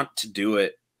they want to do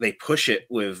it. They push it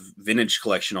with vintage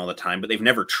collection all the time, but they've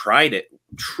never tried it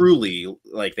truly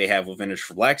like they have with vintage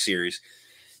for Black Series,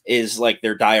 is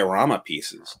their diorama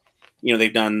pieces.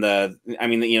 They've done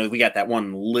we got that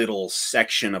one little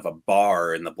section of a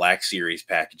bar in the Black Series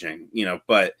packaging,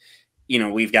 but,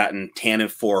 we've gotten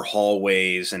Tantive 4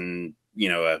 hallways and,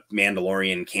 a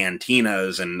Mandalorian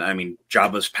cantinas and,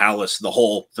 Jabba's palace, the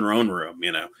whole throne room,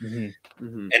 and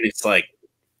it's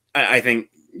I think,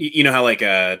 how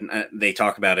they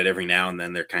talk about it every now and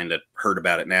then. They're kind of heard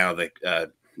about it now.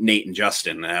 Nate and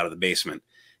Justin out of the basement,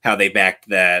 how they backed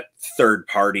that third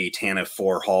party Tantive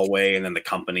 4 hallway, and then the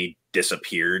company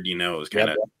disappeared. It was kind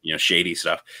of shady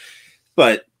stuff.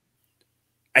 But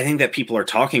I think that people are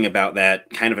talking about that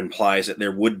kind of implies that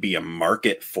there would be a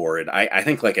market for it. I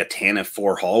think a Tantive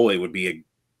 4 hallway would be a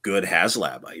good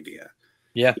HasLab idea.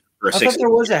 Yeah, I thought there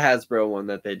was a Hasbro one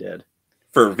that they did.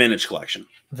 for vintage collection.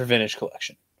 For vintage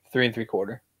collection, 3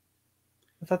 3/4.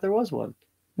 I thought there was one.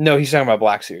 No, he's talking about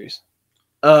Black Series.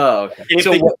 Oh, okay. If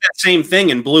they did that same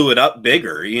thing and blew it up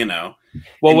bigger, you know.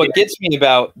 Well, what gets me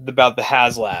about the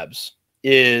HasLabs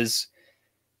is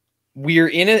we're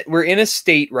in a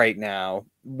state right now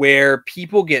where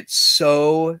people get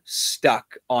so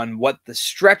stuck on what the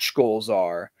stretch goals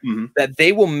are that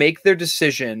they will make their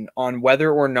decision on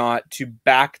whether or not to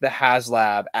back the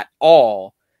HasLab at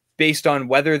all based on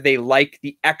whether they like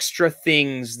the extra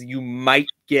things you might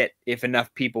get if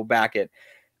enough people back it.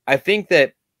 I think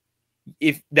that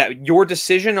your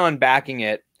decision on backing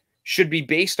it should be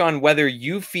based on whether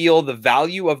you feel the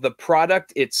value of the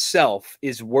product itself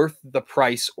is worth the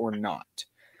price or not.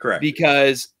 Correct.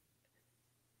 Because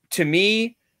to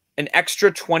me, an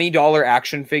extra $20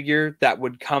 action figure that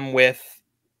would come with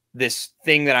this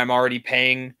thing that I'm already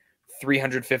paying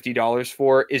 $350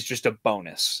 for is just a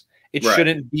bonus. It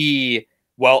shouldn't be,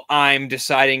 well, I'm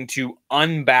deciding to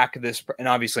unback this. And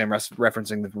obviously I'm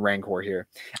referencing the Rancor here.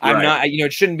 I'm not,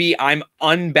 it shouldn't be, I'm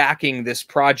unbacking this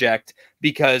project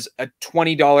because a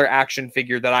 $20 action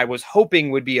figure that I was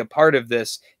hoping would be a part of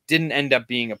this didn't end up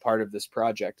being a part of this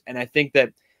project. And I think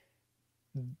that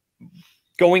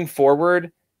going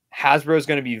forward, Hasbro is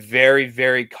going to be very,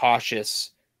 very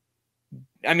cautious.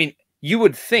 I mean, you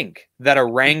would think that a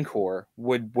Rancor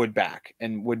would back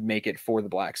and would make it for the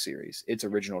Black Series. Its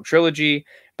original trilogy,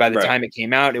 by the time it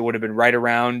came out, it would have been right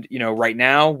around, right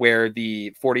now where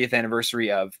the 40th anniversary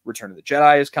of Return of the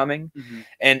Jedi is coming.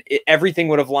 And everything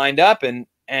would have lined up. And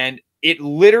it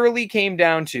literally came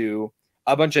down to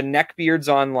a bunch of neckbeards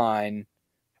online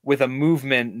with a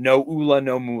movement, no Ula,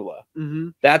 no Mula.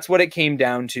 That's what it came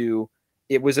down to.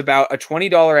 It was about a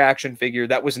 $20 action figure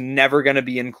that was never going to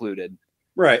be included.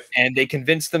 Right. And they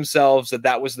convinced themselves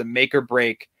that was the make or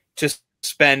break to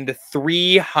spend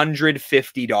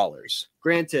 $350.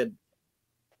 Granted,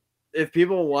 if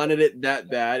people wanted it that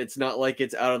bad, it's not like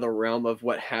it's out of the realm of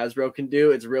what Hasbro can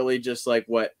do. It's really just like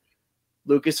what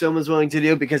Lucasfilm is willing to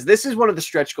do, because this is one of the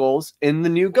stretch goals in the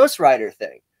new Ghost Rider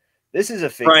thing. This is a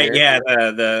figure. Right, yeah,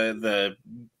 the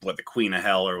Queen of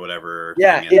Hell or whatever.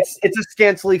 Yeah, it's a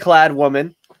scantily clad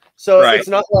woman. So it's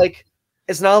not like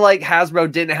Hasbro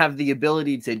didn't have the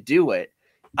ability to do it.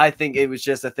 I think it was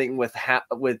just a thing with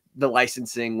the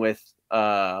licensing with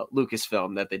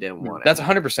Lucasfilm that they didn't want. That's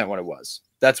 100% what it was.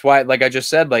 That's why, like I just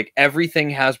said, like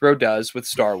everything Hasbro does with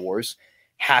Star Wars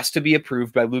has to be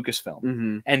approved by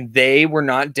Lucasfilm. And they were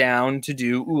not down to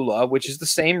do Ula, which is the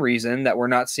same reason that we're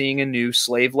not seeing a new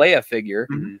Slave Leia figure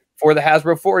for the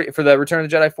Hasbro 40 for the Return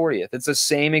of the Jedi 40th. It's the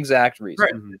same exact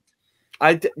reason.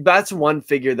 That's one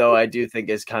figure though I do think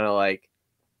is kind of like,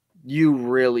 you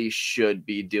really should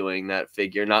be doing that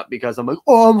figure, not because I'm like,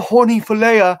 oh, I'm horny for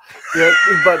Leia,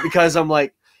 but because I'm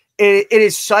like, it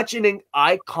is such an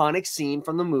iconic scene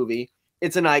from the movie.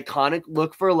 It's an iconic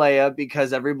look for Leia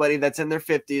because everybody that's in their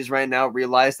 50s right now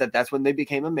realized that that's when they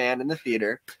became a man in the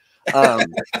theater.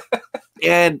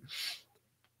 And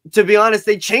to be honest,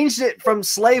 they changed it from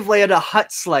Slave Leia to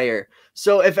Hutt Slayer.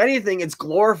 So if anything, it's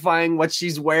glorifying what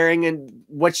she's wearing and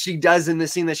what she does in the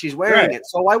scene that she's wearing it.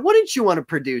 So why wouldn't you want to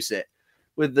produce it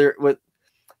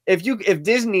if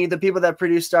Disney, the people that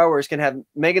produce Star Wars, can have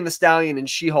Megan Thee Stallion and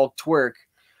She-Hulk twerk,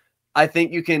 I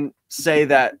think you can say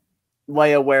that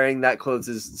Leia wearing that clothes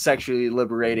is sexually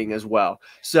liberating as well.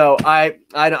 So I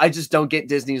just don't get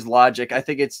Disney's logic. I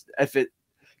think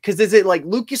because is it like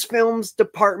Lucasfilm's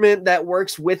department that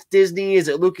works with Disney? Is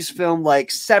it Lucasfilm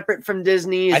like separate from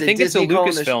Disney? I think it's a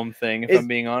Lucasfilm thing, if I'm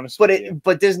being honest.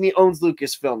 But Disney owns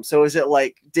Lucasfilm, so is it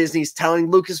like Disney's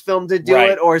telling Lucasfilm to do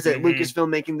it, or is it Lucasfilm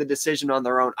making the decision on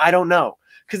their own? I don't know,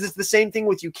 because it's the same thing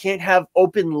with you can't have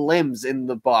open limbs in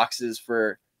the boxes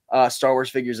for Star Wars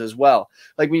figures as well.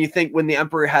 Like when the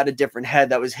Emperor had a different head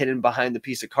that was hidden behind the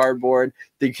piece of cardboard,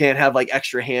 that you can't have like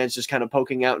extra hands just kind of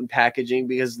poking out in packaging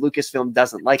because Lucasfilm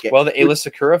doesn't like it. Well, the Ayla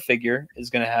Sakura figure is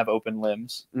going to have open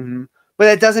limbs. But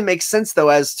it doesn't make sense though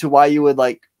as to why you would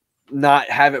like not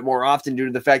have it more often, due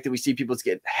to the fact that we see people's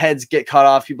heads get cut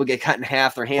off, people get cut in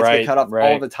half, their hands get cut off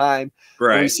all the time.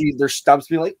 And we see their stumps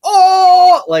being like,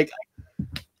 oh, like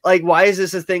why is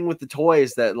this a thing with the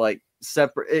toys that like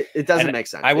separate? It doesn't make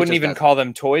sense. I wouldn't even call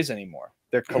them toys anymore.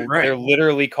 They're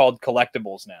literally called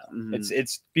collectibles now.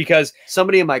 It's because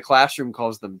somebody in my classroom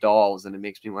calls them dolls, and it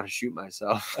makes me want to shoot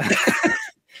myself.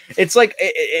 It's like,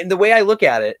 and the way I look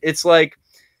at it, it's like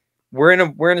we're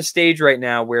in a stage right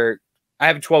now where I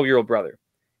have a 12-year-old brother.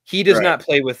 He does not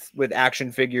play with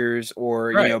action figures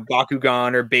or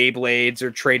Bakugan or Beyblades or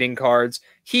trading cards.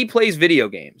 He plays video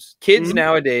games. Kids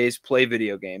nowadays play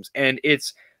video games, and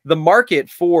it's the market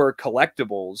for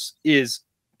collectibles is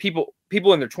people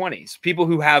people in their 20s, people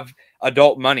who have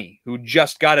adult money, who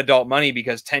just got adult money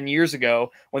because 10 years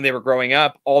ago when they were growing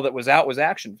up, all that was out was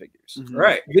action figures.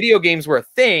 Right. Video games were a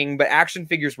thing, but action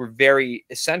figures were very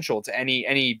essential to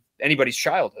anybody's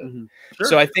childhood. Sure.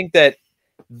 So I think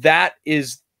that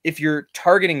is, if you're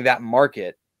targeting that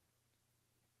market,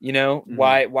 you know,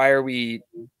 why are we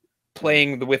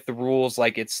playing with the rules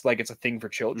like it's a thing for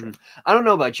children? I don't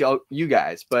know about you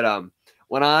guys, but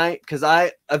because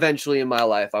I eventually in my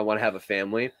life I want to have a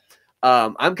family.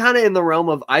 I'm kind of in the realm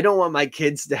of, I don't want my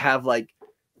kids to have like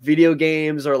video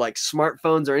games or like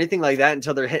smartphones or anything like that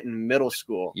until they're hitting middle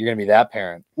school. You're gonna be that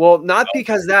parent. Well, not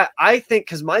because that, I think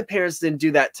because my parents didn't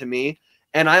do that to me.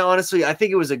 And I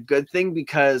think it was a good thing,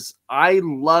 because I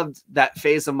loved that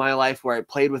phase of my life where I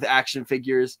played with action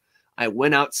figures. I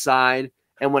went outside,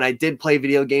 and when I did play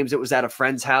video games, it was at a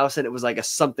friend's house, and it was like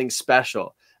something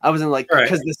special. I wasn't like,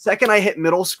 because the second I hit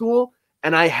middle school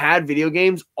and I had video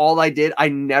games, all I did, I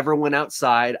never went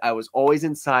outside. I was always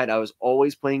inside. I was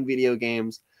always playing video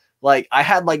games. Like, I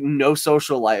had like no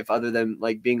social life other than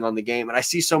like being on the game. And I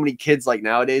see so many kids like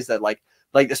nowadays that like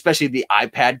especially the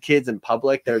iPad kids in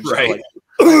public, they're just like, like,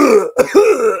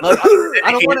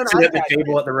 I don't want an sit at the iPad table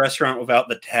kid. at the restaurant without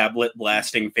the tablet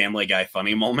blasting Family Guy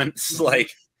funny moments.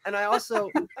 Like, and I also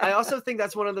think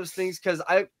that's one of those things, because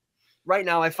right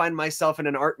now I find myself in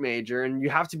an art major, and you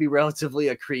have to be relatively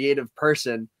a creative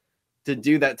person to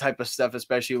do that type of stuff,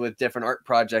 especially with different art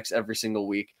projects every single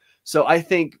week. So I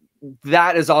think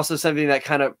that is also something that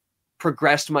kind of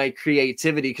progressed my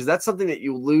creativity, because that's something that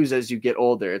you lose as you get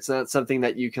older. It's not something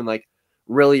that you can like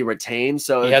really retain.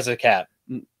 So He has a cat.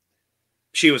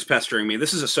 she was pestering me.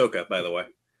 This is Ahsoka, by the way.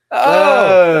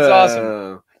 Oh, that's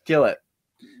awesome. Kill it.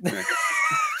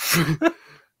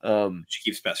 She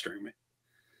keeps pestering me.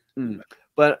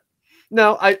 But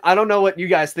no, I don't know what you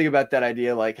guys think about that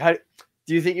idea. Like, how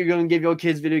do you think you're going to give your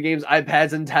kids video games,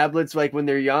 iPads, and tablets like when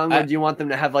they're young, or do you want them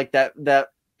to have like that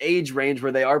age range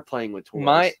where they are playing with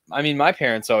toys? My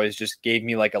parents always just gave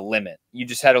me like a limit. You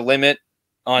just had a limit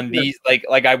on these,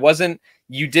 like I wasn't,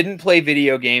 you didn't play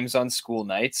video games on school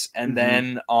nights, and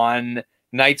then on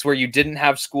nights where you didn't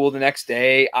have school the next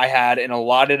day, I had an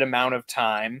allotted amount of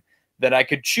time that I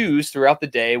could choose throughout the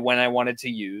day when I wanted to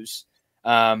use.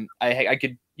 I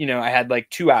could, you know, I had like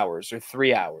 2 hours or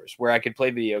 3 hours where I could play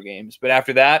video games, but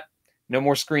after that, no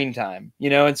more screen time, you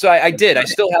know? And so I did, I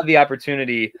still have the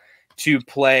opportunity to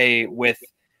play with,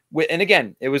 and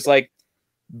again, it was like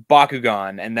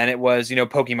Bakugan, and then it was, you know,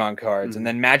 Pokemon cards, and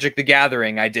then Magic the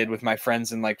Gathering I did with my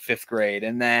friends in like 5th grade,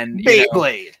 and then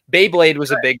Beyblade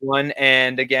was a big one.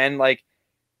 And again, like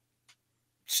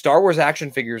Star Wars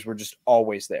action figures were just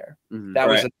always there. That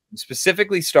was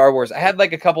specifically Star Wars. I had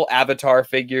like a couple Avatar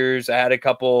figures. I had a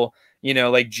couple, you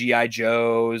know, like G.I.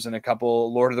 Joes, and a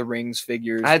couple Lord of the Rings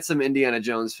figures. I had some Indiana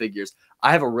Jones figures.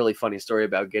 I have a really funny story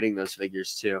about getting those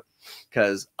figures too,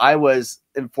 because I was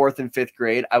in 4th and 5th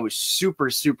grade. I was super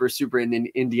in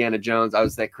Indiana Jones. I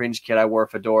was that cringe kid. I wore a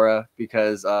fedora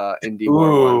because Indy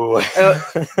wore one.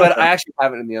 But I actually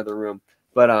have it in the other room.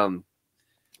 But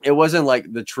it wasn't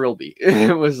like the Trilby.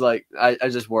 It was like I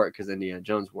just wore it because Indiana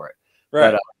Jones wore it.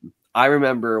 Right. But I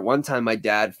remember one time my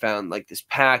dad found like this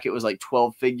pack. It was like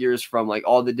 12 figures from like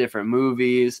all the different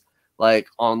movies, like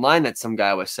online, that some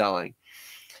guy was selling.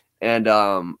 And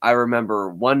I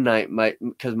remember one night,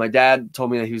 because my dad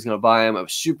told me that he was going to buy them. I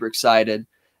was super excited.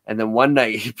 And then one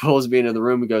night he pulls me into the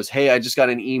room and goes, "Hey, I just got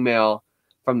an email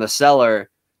from the seller."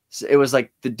 So it was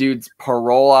like the dude's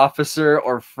parole officer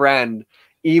or friend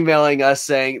emailing us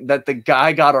saying that the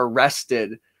guy got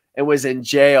arrested and was in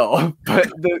jail, but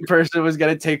the person was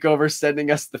going to take over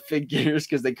sending us the figures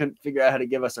because they couldn't figure out how to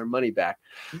give us our money back.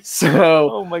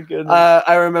 So, oh my goodness.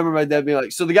 I remember my dad being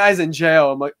like, "So the guy's in jail."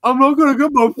 I'm like, "I'm not going to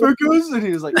get my figures." And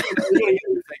he was like, "You're gonna get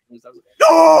your figures." I was like,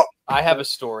 "No!" I have a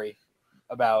story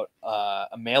about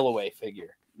a mail away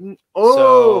figure.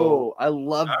 Oh, I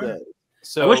love this.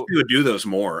 So I wish we would do those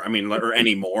more. I mean, or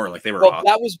any more. Like they were. Well, awesome.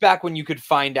 that was back when you could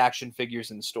find action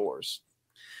figures in stores.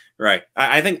 Right.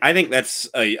 I think that's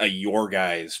a your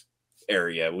guys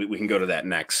area. We can go to that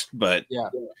next. But yeah.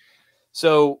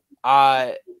 So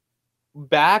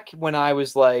back when I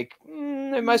was like,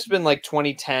 it must have been like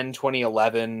 2010,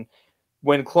 2011,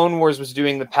 when Clone Wars was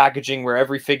doing the packaging where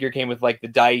every figure came with like the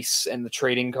dice and the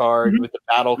trading card with the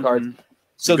battle cards.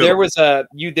 So there was a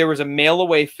mail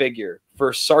away figure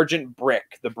for Sergeant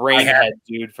Brick, the brainhead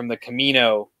dude from the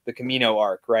Camino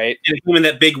arc, right? It came in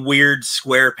that big weird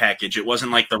square package. It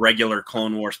wasn't like the regular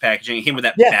Clone Wars packaging. It came with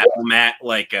that battle mat,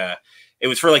 like it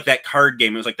was for like that card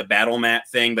game. It was like the battle mat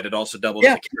thing, but it also doubled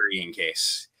as a carrying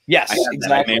case. Yes,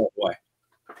 exactly.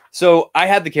 So I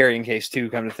had the carrying case too,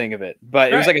 come to think of it,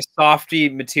 but it was like a softy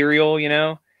material, you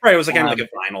know? Right. It was like kind of like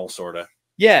a vinyl sort of.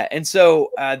 Yeah. And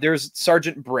so there's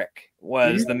Sergeant Brick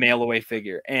was the mail away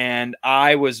figure. And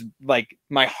I was like,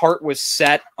 my heart was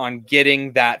set on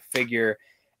getting that figure.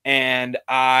 And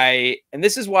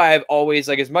this is why I've always,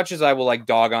 like, as much as I will like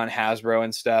dog on Hasbro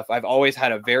and stuff, I've always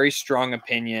had a very strong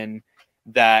opinion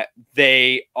that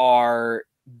they are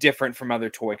different from other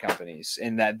toy companies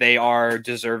in that they are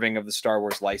deserving of the Star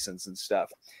Wars license and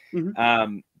stuff.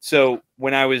 So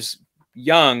when I was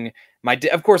young,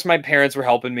 of course my parents were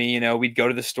helping me, you know, we'd go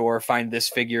to the store, find this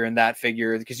figure and that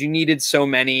figure because you needed so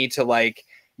many to like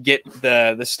get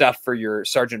the stuff for your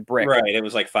Sergeant Brick. Right. It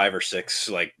was like 5 or 6,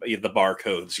 like the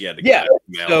barcodes you had to get.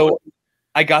 So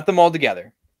I got them all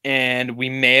together and we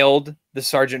mailed the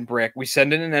Sergeant Brick. We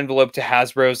sent in an envelope to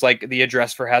Hasbro's, like the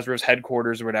address for Hasbro's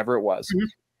headquarters or whatever it was.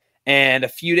 And a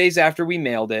few days after we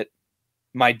mailed it,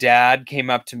 my dad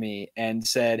came up to me and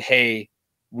said, "Hey,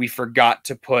 we forgot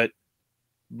to put,"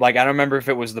 like, I don't remember if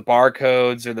it was the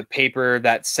barcodes or the paper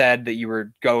that said that you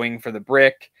were going for the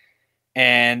brick.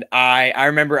 And I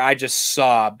remember I just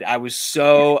sobbed. I was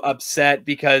so upset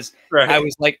because I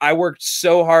was like, I worked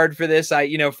so hard for this.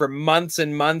 You know, for months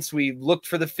and months, we looked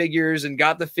for the figures and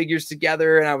got the figures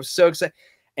together. And I was so excited.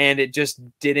 And it just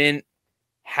didn't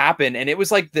happen. And it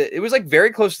was like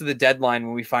very close to the deadline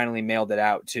when we finally mailed it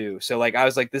out too. So like, I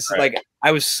was like, this is like,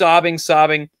 I was sobbing.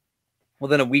 Well,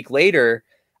 then a week later,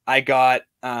 I got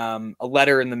a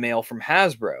letter in the mail from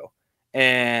Hasbro.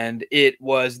 And it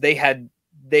was, they had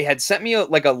sent me a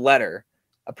letter,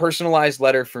 a personalized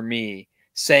letter for me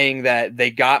saying that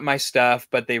they got my stuff,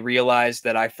 but they realized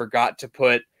that I forgot to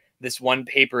put this one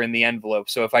paper in the envelope.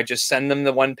 So if I just send them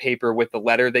the one paper with the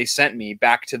letter they sent me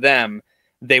back to them,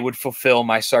 they would fulfill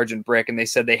my Sergeant Brick. And they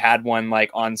said they had one like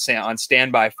on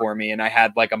standby for me. And I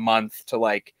had like a month to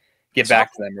like get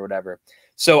back to them or whatever.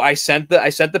 So I sent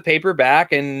the paper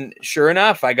back, and sure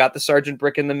enough, I got the Sergeant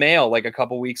Brick in the mail like a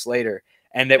couple weeks later.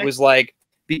 And it was like,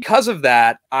 because of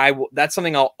that, that's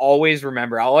something I'll always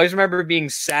remember. I'll always remember being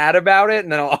sad about it,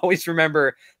 and then I'll always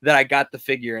remember that I got the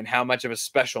figure and how much of a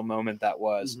special moment that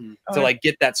was to like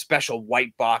get that special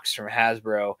white box from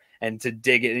Hasbro and to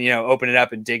dig it, you know, open it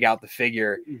up and dig out the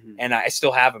figure. And I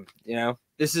still have them, you know.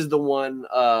 This is the one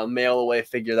mail away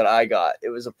figure that I got. It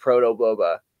was a proto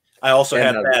Boba. I also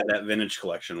had that vintage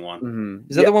collection one.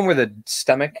 Is that the one where the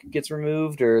stomach gets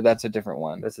removed, or that's a different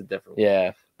one? That's a different one.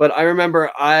 Yeah. But I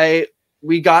remember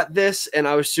we got this and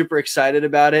I was super excited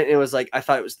about it. And it was like, I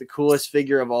thought it was the coolest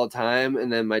figure of all time.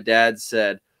 And then my dad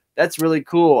said, "That's really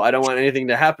cool. I don't want anything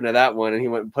to happen to that one." And he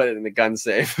went and put it in the gun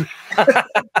safe.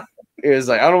 He was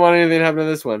like, "I don't want anything to happen to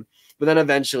this one." But then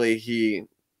eventually he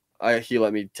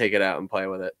let me take it out and play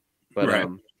with it. But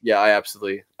yeah, I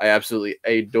absolutely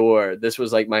adore. This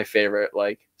was like my favorite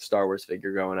like Star Wars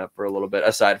figure growing up for a little bit,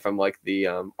 aside from like the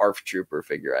ARF Trooper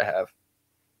figure I have.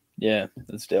 Yeah,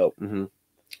 that's dope.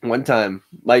 One time,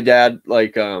 my dad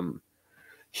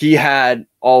he had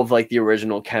all of like the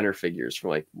original Kenner figures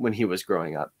from like when he was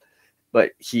growing up,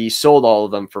 but he sold all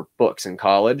of them for books in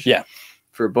college. Yeah,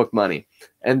 for book money,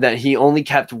 and then he only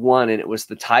kept one, and it was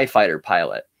the TIE Fighter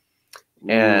pilot.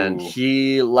 And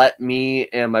he let me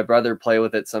and my brother play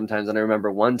with it sometimes. And I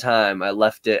remember one time I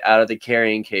left it out of the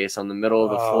carrying case on the middle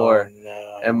of the floor.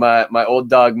 No. And my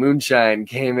old dog Moonshine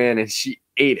came in and she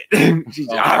ate it. She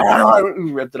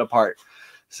ripped it apart.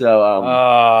 So and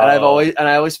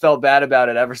I always felt bad about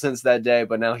it ever since that day.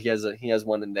 But now he has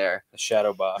one in there, a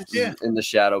shadow box. Yeah, in the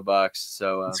shadow box.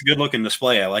 So it's a good looking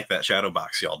display. I like that shadow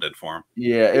box y'all did for him.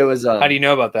 Yeah, it was. How do you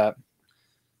know about that?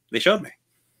 They showed me.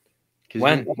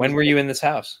 When were you in this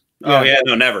house? Oh yeah,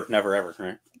 no, never, ever.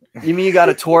 Right? You mean you got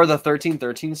a tour of the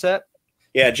 1313 set?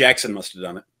 Yeah, Jackson must have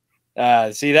done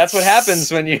it. See, that's what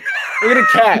happens when you look at the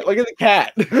cat. Look at the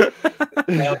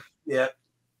cat. Yeah.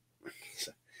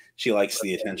 She likes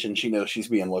the attention. She knows she's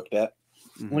being looked at.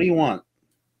 What do you want?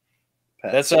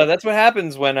 That's what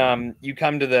happens when you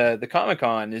come to the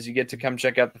Comic-Con is you get to come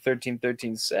check out the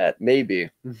 1313 set. Maybe.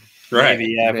 Right.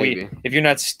 Maybe, yeah. Maybe. If you're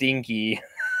not stinky.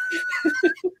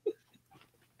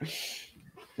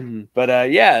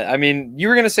 But yeah, I mean, you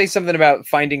were gonna say something about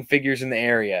finding figures in the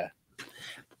area.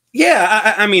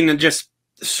 Yeah, I mean, just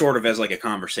sort of as like a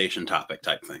conversation topic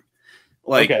type thing.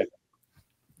 Like,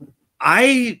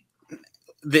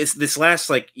 this last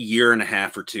like year and a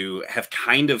half or two have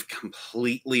kind of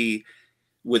completely,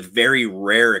 with very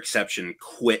rare exception,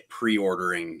 quit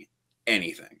pre-ordering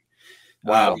anything.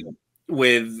 Wow.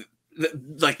 With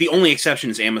like the only exception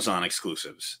is Amazon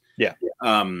exclusives. Yeah.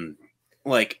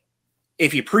 Like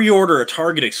if you pre-order a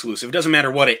Target exclusive, it doesn't matter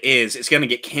what it is, it's going to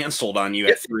get canceled on you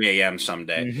at 3 a.m.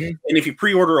 someday. And if you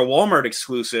pre-order a Walmart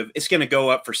exclusive, it's going to go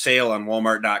up for sale on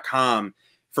Walmart.com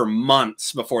for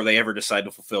months before they ever decide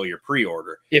to fulfill your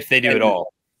pre-order. If they do at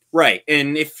all. Right.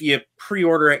 And if you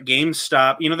pre-order at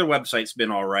GameStop, you know, their website's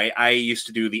been all right. I used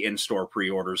to do the in-store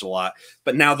pre-orders a lot,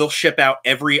 but now they'll ship out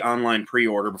every online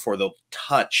pre-order before they'll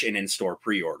touch an in-store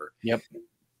pre-order. Yep.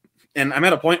 And I'm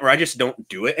at a point where I just don't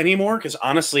do it anymore because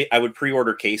honestly, I would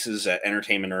pre-order cases at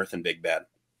Entertainment Earth and Big Bad.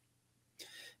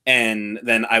 And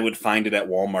then I would find it at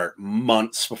Walmart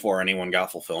months before anyone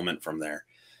got fulfillment from there.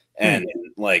 And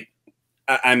like,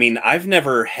 I mean, I've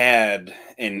never had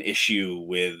an issue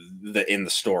with the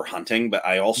in-the-store hunting, but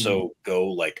I also go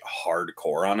like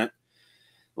hardcore on it.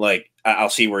 Like I'll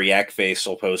see where Yakface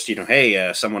will post, you know,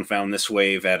 hey, someone found this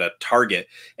wave at a Target,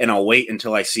 and I'll wait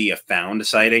until I see a found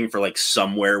sighting for like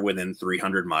somewhere within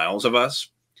 300 miles of us.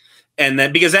 And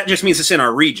then because that just means it's in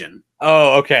our region.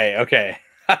 Oh, okay. Okay.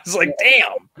 I was like,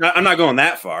 damn, I'm not going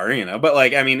that far, you know, but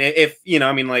like, I mean, if, you know,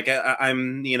 I mean, like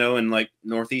I'm, you know, in like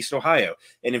Northeast Ohio,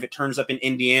 and if it turns up in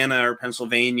Indiana or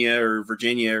Pennsylvania or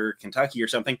Virginia or Kentucky or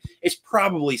something, it's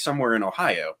probably somewhere in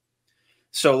Ohio.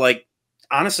 So like,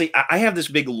 honestly, I have this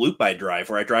big loop I drive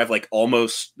where I drive like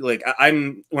almost like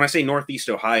when I say Northeast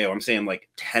Ohio, I'm saying like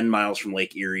 10 miles from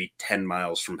Lake Erie, 10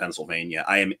 miles from Pennsylvania.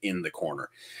 I am in the corner.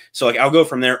 So like I'll go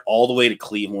from there all the way to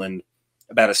Cleveland,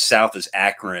 about as south as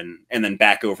Akron, and then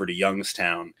back over to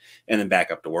Youngstown, and then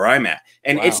back up to where I'm at.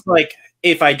 And it's like,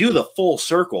 if I do the full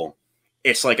circle,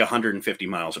 it's like 150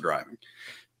 miles of driving.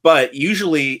 But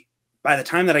usually by the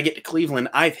time that I get to Cleveland,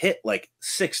 I've hit like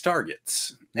 6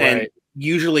 targets. Right. And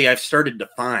usually I've started to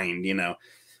find, you know,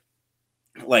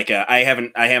 like I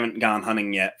haven't gone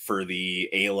hunting yet for the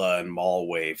Ayla and Mall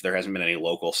wave. There hasn't been any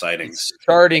local sightings. It's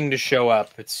starting to show up.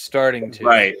 It's starting to.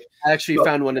 Right. I actually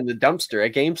found one in the dumpster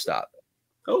at GameStop.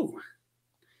 Oh,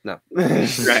 no.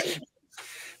 Right.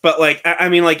 But like, I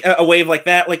mean, like a wave like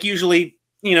that, like usually,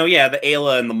 you know, yeah, the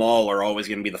Ayla and the Mall are always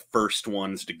going to be the first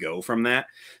ones to go from that.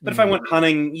 But if I went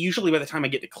hunting, usually by the time I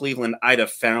get to Cleveland, I'd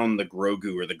have found the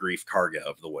Grogu or the Grief Karga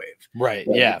of the wave. Right.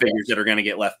 Like yeah. The figures that are going to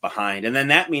get left behind. And then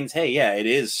that means, hey, yeah, it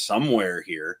is somewhere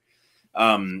here.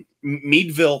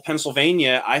 Meadville,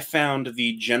 Pennsylvania, I found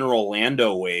the General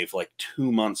Lando wave like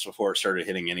 2 months before it started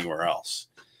hitting anywhere else.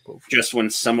 Just when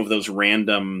some of those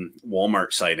random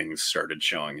Walmart sightings started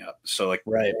showing up. So like,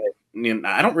 right. You know,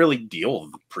 I don't really deal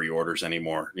with pre-orders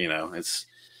anymore. You know, it's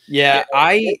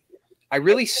I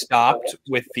really stopped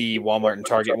with the Walmart and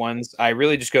Target ones. I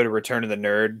really just go to Return of the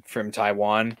Nerd from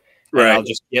Taiwan. Right. And I'll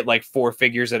just get like 4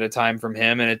 figures at a time from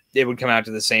him, and it would come out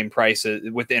to the same price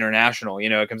with the international. You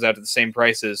know, it comes out to the same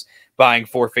price as buying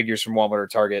 4 figures from Walmart or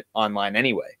Target online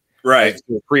anyway. Right.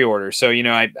 Pre-order. So, you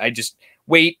know, I just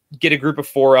wait, get a group of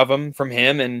 4 of them from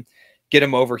him, and get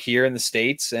them over here in the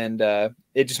States. And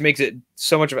it just makes it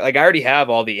so much of like, I already have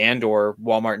all the Andor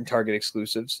Walmart and Target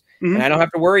exclusives, and I don't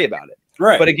have to worry about it.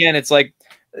 Right. But again, it's like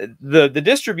the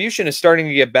distribution is starting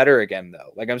to get better again,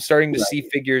 though. Like I'm starting to see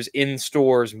figures in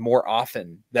stores more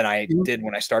often than I did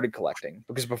when I started collecting,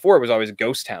 because before it was always a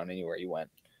ghost town anywhere you went.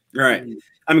 Right.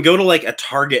 I mean, go to like a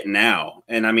Target now,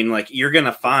 and I mean, like you're going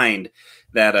to find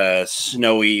that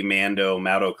snowy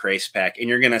Maudo Crace pack, and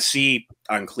you're going to see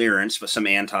on clearance but some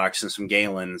Antox and some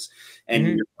Galens, and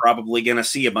you're probably going to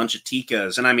see a bunch of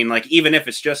Tikas. And I mean, like, even if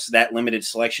it's just that limited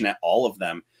selection at all of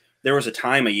them, there was a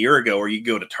time a year ago where you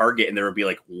go to Target and there would be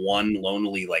like one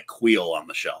lonely like Queel on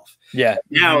the shelf. Yeah.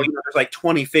 Now, you know, there's like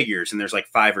 20 figures and there's like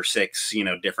 5 or 6, you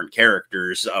know, different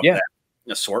characters of that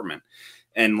assortment.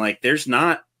 And like, there's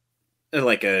not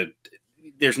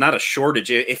a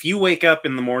shortage. If you wake up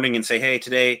in the morning and say, hey,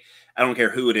 today, I don't care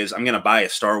who it is, I'm going to buy a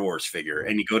Star Wars figure,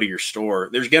 and you go to your store,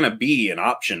 there's going to be an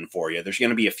option for you. There's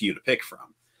going to be a few to pick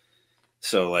from.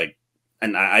 So like,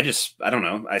 and I don't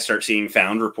know. I start seeing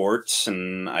found reports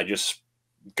and I just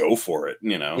go for it,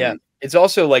 you know? Yeah. It's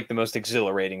also like the most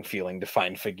exhilarating feeling to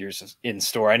find figures in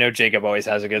store. I know Jacob always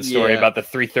has a good story about the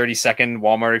 332nd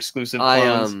Walmart exclusive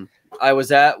clones. I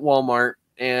was at Walmart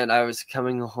and I was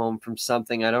coming home from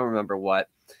something. I don't remember what.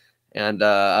 And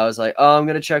I was like, oh, I'm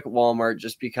going to check Walmart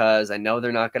just because I know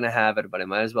they're not going to have it, but I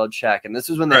might as well check. And this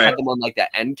was when they had them on like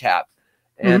that end cap.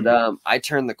 And I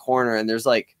turned the corner and there's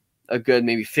like a good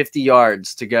maybe 50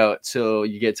 yards to go till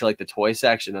you get to like the toy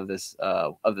section of this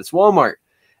Walmart.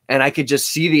 And I could just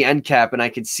see the end cap and I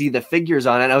could see the figures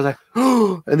on it. And I was like,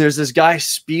 oh, and there's this guy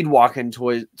speed walking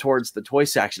towards the toy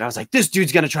section. I was like, this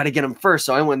dude's going to try to get him first.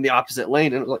 So I went in the opposite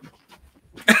lane and it was like,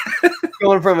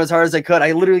 going from as hard as I could.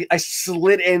 I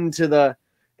slid into the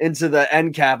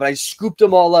end cap and I scooped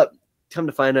them all up come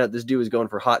to find out, this dude was going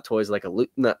for Hot Toys like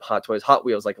not Hot Toys, Hot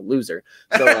Wheels like a loser.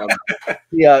 So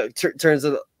he turns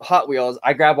to the Hot Wheels.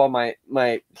 I grab all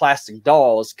my plastic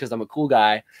dolls because I'm a cool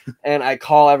guy, and I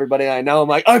call everybody I know. I'm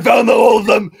like, I found all of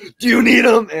them. Do you need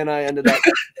them? And I ended up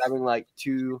having like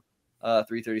 2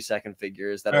 332nd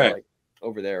figures that are like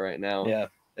over there right now. Yeah,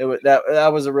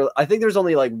 that was a real. I think there's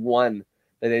only like one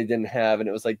that they didn't have, and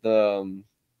it was like the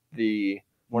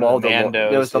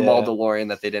Mandos. It was the Mandalorian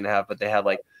that they didn't have, but they had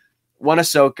like 1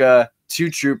 Ahsoka, 2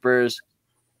 troopers,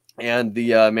 and the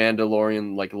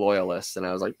Mandalorian like loyalists. And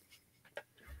I was like,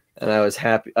 and I was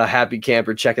a happy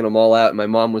camper checking them all out. And my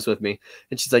mom was with me,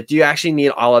 and she's like, "Do you actually need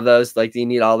all of those? Like, do you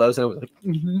need all those?" And I was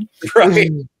like, right,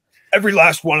 every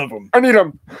last one of them. I need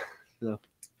them. So.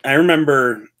 I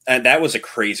remember that was a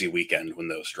crazy weekend when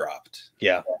those dropped.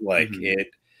 Yeah, like it.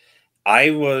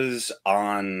 I was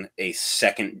on a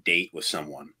second date with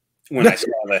someone when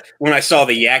I saw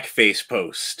the Yak Face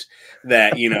post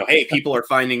that, you know, hey, people are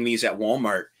finding these at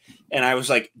Walmart. And I was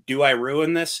like, do I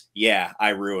ruin this? Yeah, I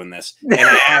ruin this. And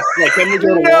I asked, like, can we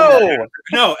go to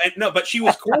Walmart? No, but she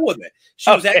was cool with it. She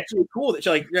was actually cool with it.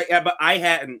 She's like, yeah, but I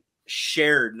hadn't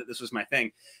shared that this was my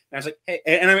thing. And I was like, hey,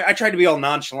 and I tried to be all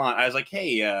nonchalant. I was like,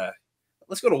 hey,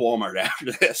 let's go to Walmart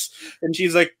after this. And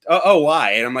she's like, oh,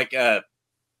 why? And I'm like,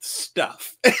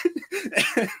 stuff.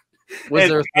 Was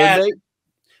there a third date?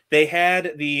 They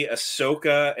had the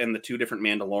Ahsoka and the 2 different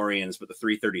Mandalorians, but the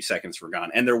 332nds were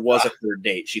gone. And there was a third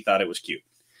date. She thought it was cute.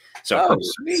 So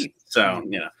sweet. So,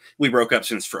 you know, we broke up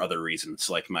since for other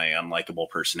reasons, like my unlikable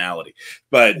personality.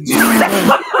 But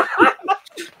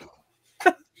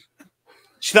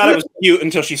she thought it was cute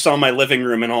until she saw my living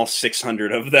room and all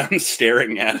 600 of them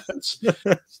staring at us.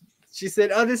 She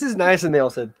said, "Oh, this is nice," and they all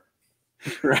said,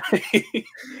 right.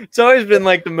 It's always been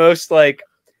like the most like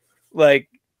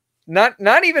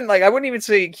not even like, I wouldn't even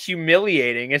say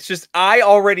humiliating. It's just I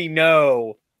already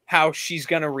know how she's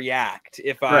gonna react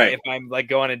if I'm like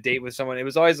go on a date with someone. It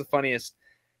was always the funniest,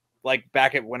 like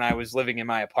back at when I was living in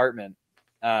my apartment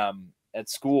at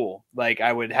school. Like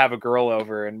I would have a girl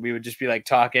over and we would just be like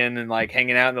talking and like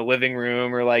hanging out in the living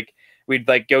room, or like we'd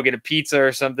like go get a pizza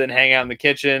or something, hang out in the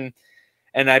kitchen.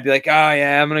 And I'd be like, oh,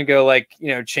 yeah, I'm going to go, like, you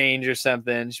know, change or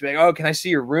something. She'd be like, oh, can I see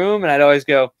your room? And I'd always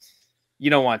go, you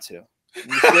don't want to.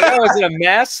 And she'd be like, oh, is it a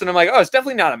mess? And I'm like, oh, it's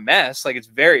definitely not a mess. Like, it's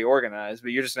very organized,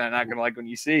 but you're just not going to like when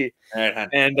you see.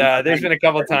 And there's been a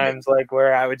couple of times, like,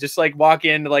 where I would just, like, walk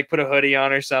in to, like, put a hoodie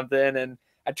on or something. And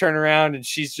I turn around and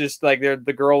she's just, like, the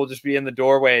girl will just be in the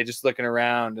doorway just looking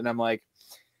around. And I'm like,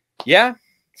 yeah,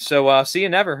 so see you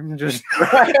never. Just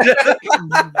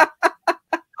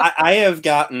I have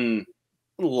gotten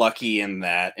lucky in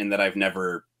that I've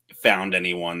never found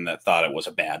anyone that thought it was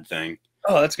a bad thing.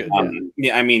 Oh, that's good.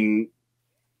 Yeah, I mean,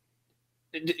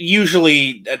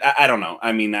 usually I don't know.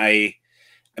 I mean,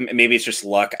 maybe it's just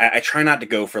luck. I try not to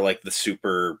go for like the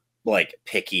super like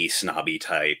picky snobby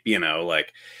type, you know,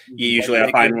 like usually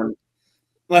I find one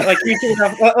like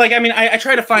I mean, I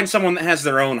try to find someone that has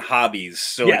their own hobbies,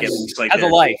 so like at least like has a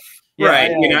life, right?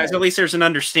 You know, so at least there's an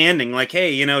understanding. Like,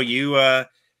 hey, you know,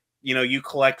 you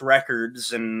collect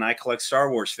records and I collect Star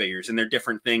Wars figures, and they're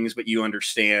different things, but you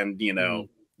understand, you know,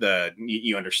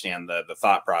 you understand the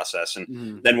thought process,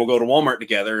 and then we'll go to Walmart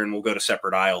together and we'll go to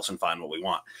separate aisles and find what we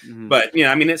want. But, you know,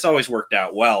 I mean, it's always worked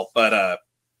out well, but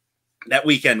that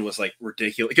weekend was like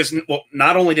ridiculous because, well,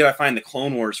 not only did I find the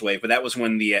Clone Wars wave, but that was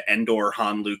when the Endor,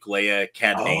 Han, Luke, Leia,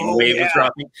 Cad Bane wave was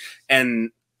dropping.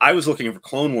 And I was looking for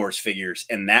Clone Wars figures,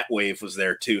 and that wave was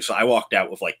there too. So I walked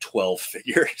out with like 12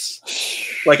 figures.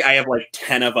 Like I have like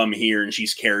 10 of them here, and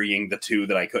she's carrying the 2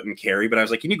 that I couldn't carry. But I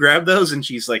was like, "Can you grab those?" And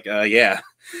she's like, "Yeah."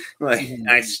 Like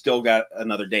I still got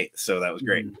another date, so that was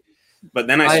great. But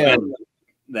then I spent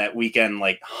that weekend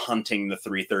like hunting the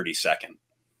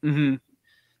 332nd,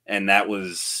 and that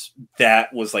was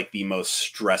like the most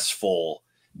stressful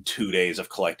 2 days of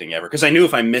collecting ever, because I knew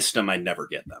if I missed them, I'd never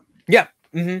get them. Yeah.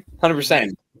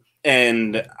 100%.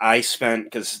 And I spent,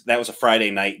 because that was a Friday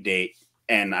night date,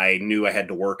 and I knew I had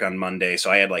to work on Monday,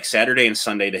 so I had like Saturday and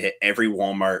Sunday to hit every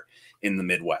Walmart in the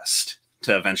Midwest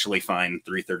to eventually find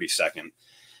 332nd.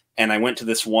 And I went to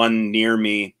this one near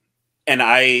me, and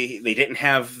they didn't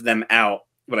have them out,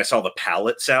 but I saw the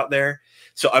pallets out there.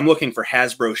 So I'm looking for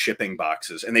Hasbro shipping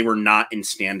boxes, and they were not in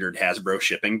standard Hasbro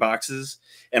shipping boxes.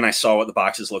 And I saw what the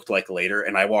boxes looked like later,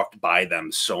 and I walked by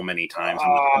them so many times.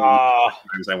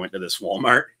 Times I went to this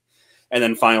Walmart. And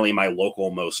then finally, my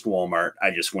local most Walmart,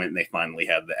 I just went, and they finally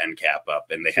had the end cap up,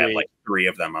 and they had like 3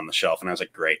 of them on the shelf. And I was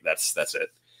like, great, that's it.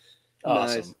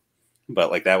 Awesome. Nice.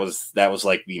 But like that was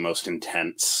like the most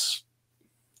intense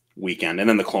weekend. And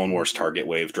then the Clone Wars Target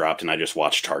wave dropped, and I just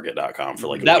watched Target.com for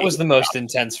like a that week. was the most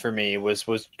intense for me was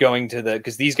going to the,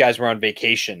 because these guys were on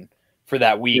vacation for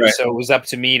that week. Right. So it was up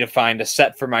to me to find a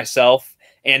set for myself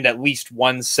and at least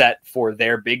one set for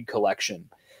their big collection.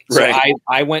 So Right.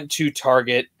 I went to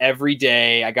Target every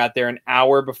day. I got there an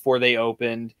hour before they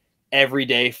opened every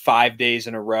day, 5 days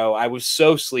in a row. I was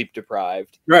so sleep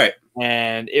deprived. Right.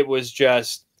 And it was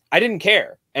just, I didn't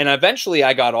care. And eventually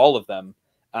I got all of them,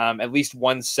 at least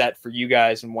one set for you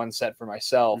guys and one set for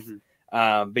myself.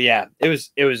 Mm-hmm. But yeah, it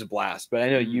was a blast. But I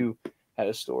know you had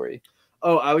a story.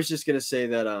 Oh, I was just gonna say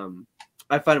that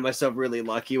I find myself really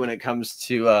lucky when it comes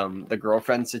to the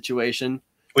girlfriend situation.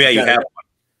 Well, yeah, you have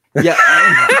one. Yeah.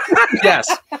 Yes.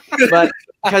 But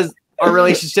because our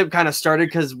relationship kind of started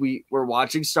because we were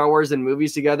watching Star Wars and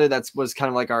movies together. Was kind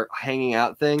of like our hanging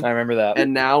out thing. I remember that.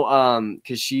 And now,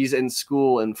 because she's in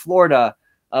school in Florida,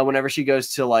 whenever she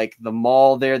goes to like the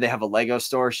mall there, they have a Lego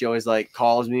store. She always like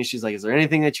calls me. She's like, "Is there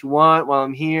anything that you want while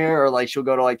I'm here?" Or like she'll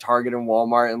go to like Target and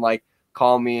Walmart and like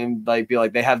call me and like be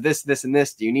like, "They have this, this, and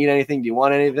this. Do you need anything? Do you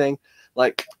want anything?"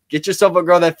 Like, get yourself a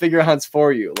girl that figure hunts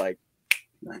for you. Like,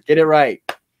 get it right.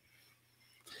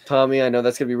 Tommy, I know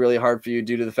that's gonna be really hard for you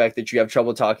due to the fact that you have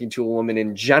trouble talking to a woman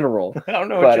in general. I don't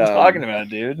know what you're talking about,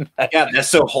 dude. Yeah, that's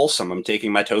so wholesome. I'm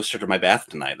taking my toaster to my bath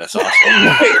tonight. That's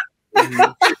awesome.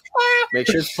 Make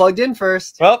sure it's plugged in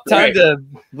first. Well, time to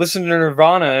listen to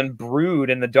Nirvana and brood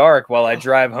in the dark while I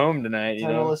drive home tonight. You Time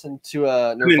to know, listen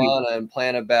to Nirvana and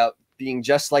plan about being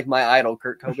just like my idol,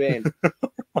 Kurt Cobain.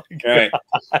 Right.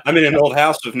 I'm in an old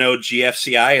house with no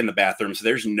GFCI in the bathroom, so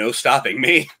there's no stopping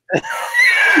me.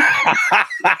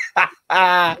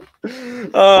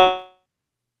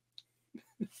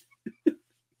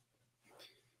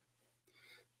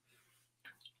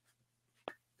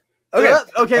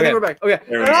 Okay, then we're back. Okay,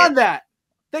 There we and go. on that,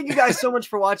 thank you guys so much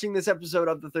for watching this episode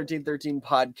of the 1313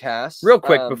 podcast. real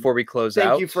quick before we close out.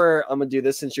 Thank you for I'm gonna do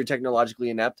this since you're technologically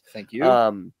inept. Thank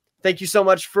you. Thank you so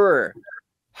much for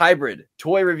Hybrid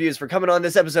Toy Reviews for coming on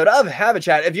this episode of Have a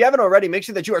Chat. If you haven't already, make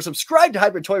sure that you are subscribed to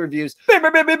Hybrid Toy Reviews. He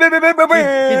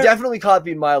definitely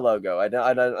copied my logo. I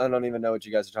don't even know what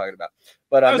you guys are talking about.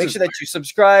 But make sure that you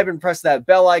subscribe and press that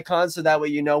bell icon so that way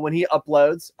you know when he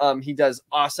uploads. He does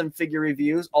awesome figure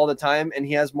reviews all the time, and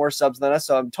he has more subs than us,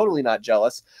 so I'm totally not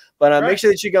jealous. But make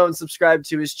sure that you go and subscribe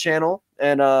to his channel.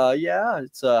 And yeah,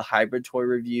 it's Hybrid Toy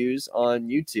Reviews on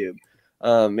YouTube.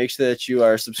 Make sure that you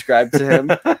are subscribed to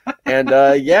him. And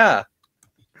yeah.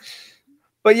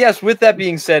 But yes, with that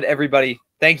being said, everybody,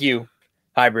 thank you,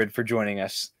 Hybrid, for joining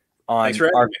us on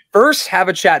our first Have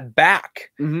a Chat back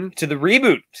to the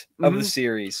reboot of the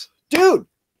series. Dude,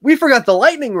 we forgot the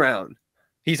lightning round.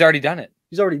 He's already done it.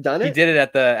 He's already done it? He did it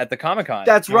at the Comic-Con.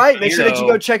 That's right. Make sure that you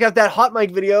go check out that hot mic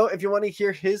video if you want to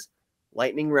hear his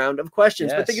lightning round of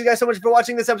questions. But thank you guys so much for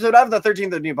watching this episode of the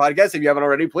 1313 podcast. If you haven't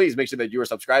already, please make sure that you are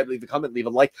subscribed, leave a comment, leave a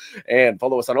like, and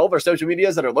follow us on all of our social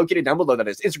medias that are located down below. That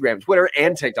is Instagram, Twitter,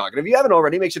 and TikTok. And if you haven't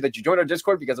already, make sure that you join our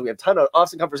Discord because we have a ton of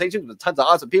awesome conversations with tons of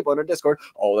awesome people in our Discord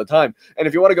all the time. And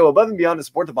if you want to go above and beyond to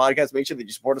support the podcast, make sure that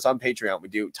you support us on Patreon. We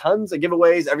do tons of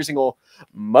giveaways every single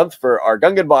month for our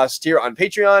Gungan Boss tier on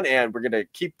Patreon, and we're going to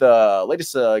keep the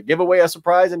latest giveaway a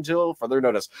surprise until further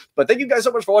notice. But thank you guys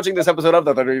so much for watching this episode of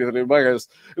the 1313 podcast.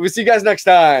 We see you guys next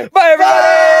time. Bye, everybody.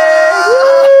 Bye.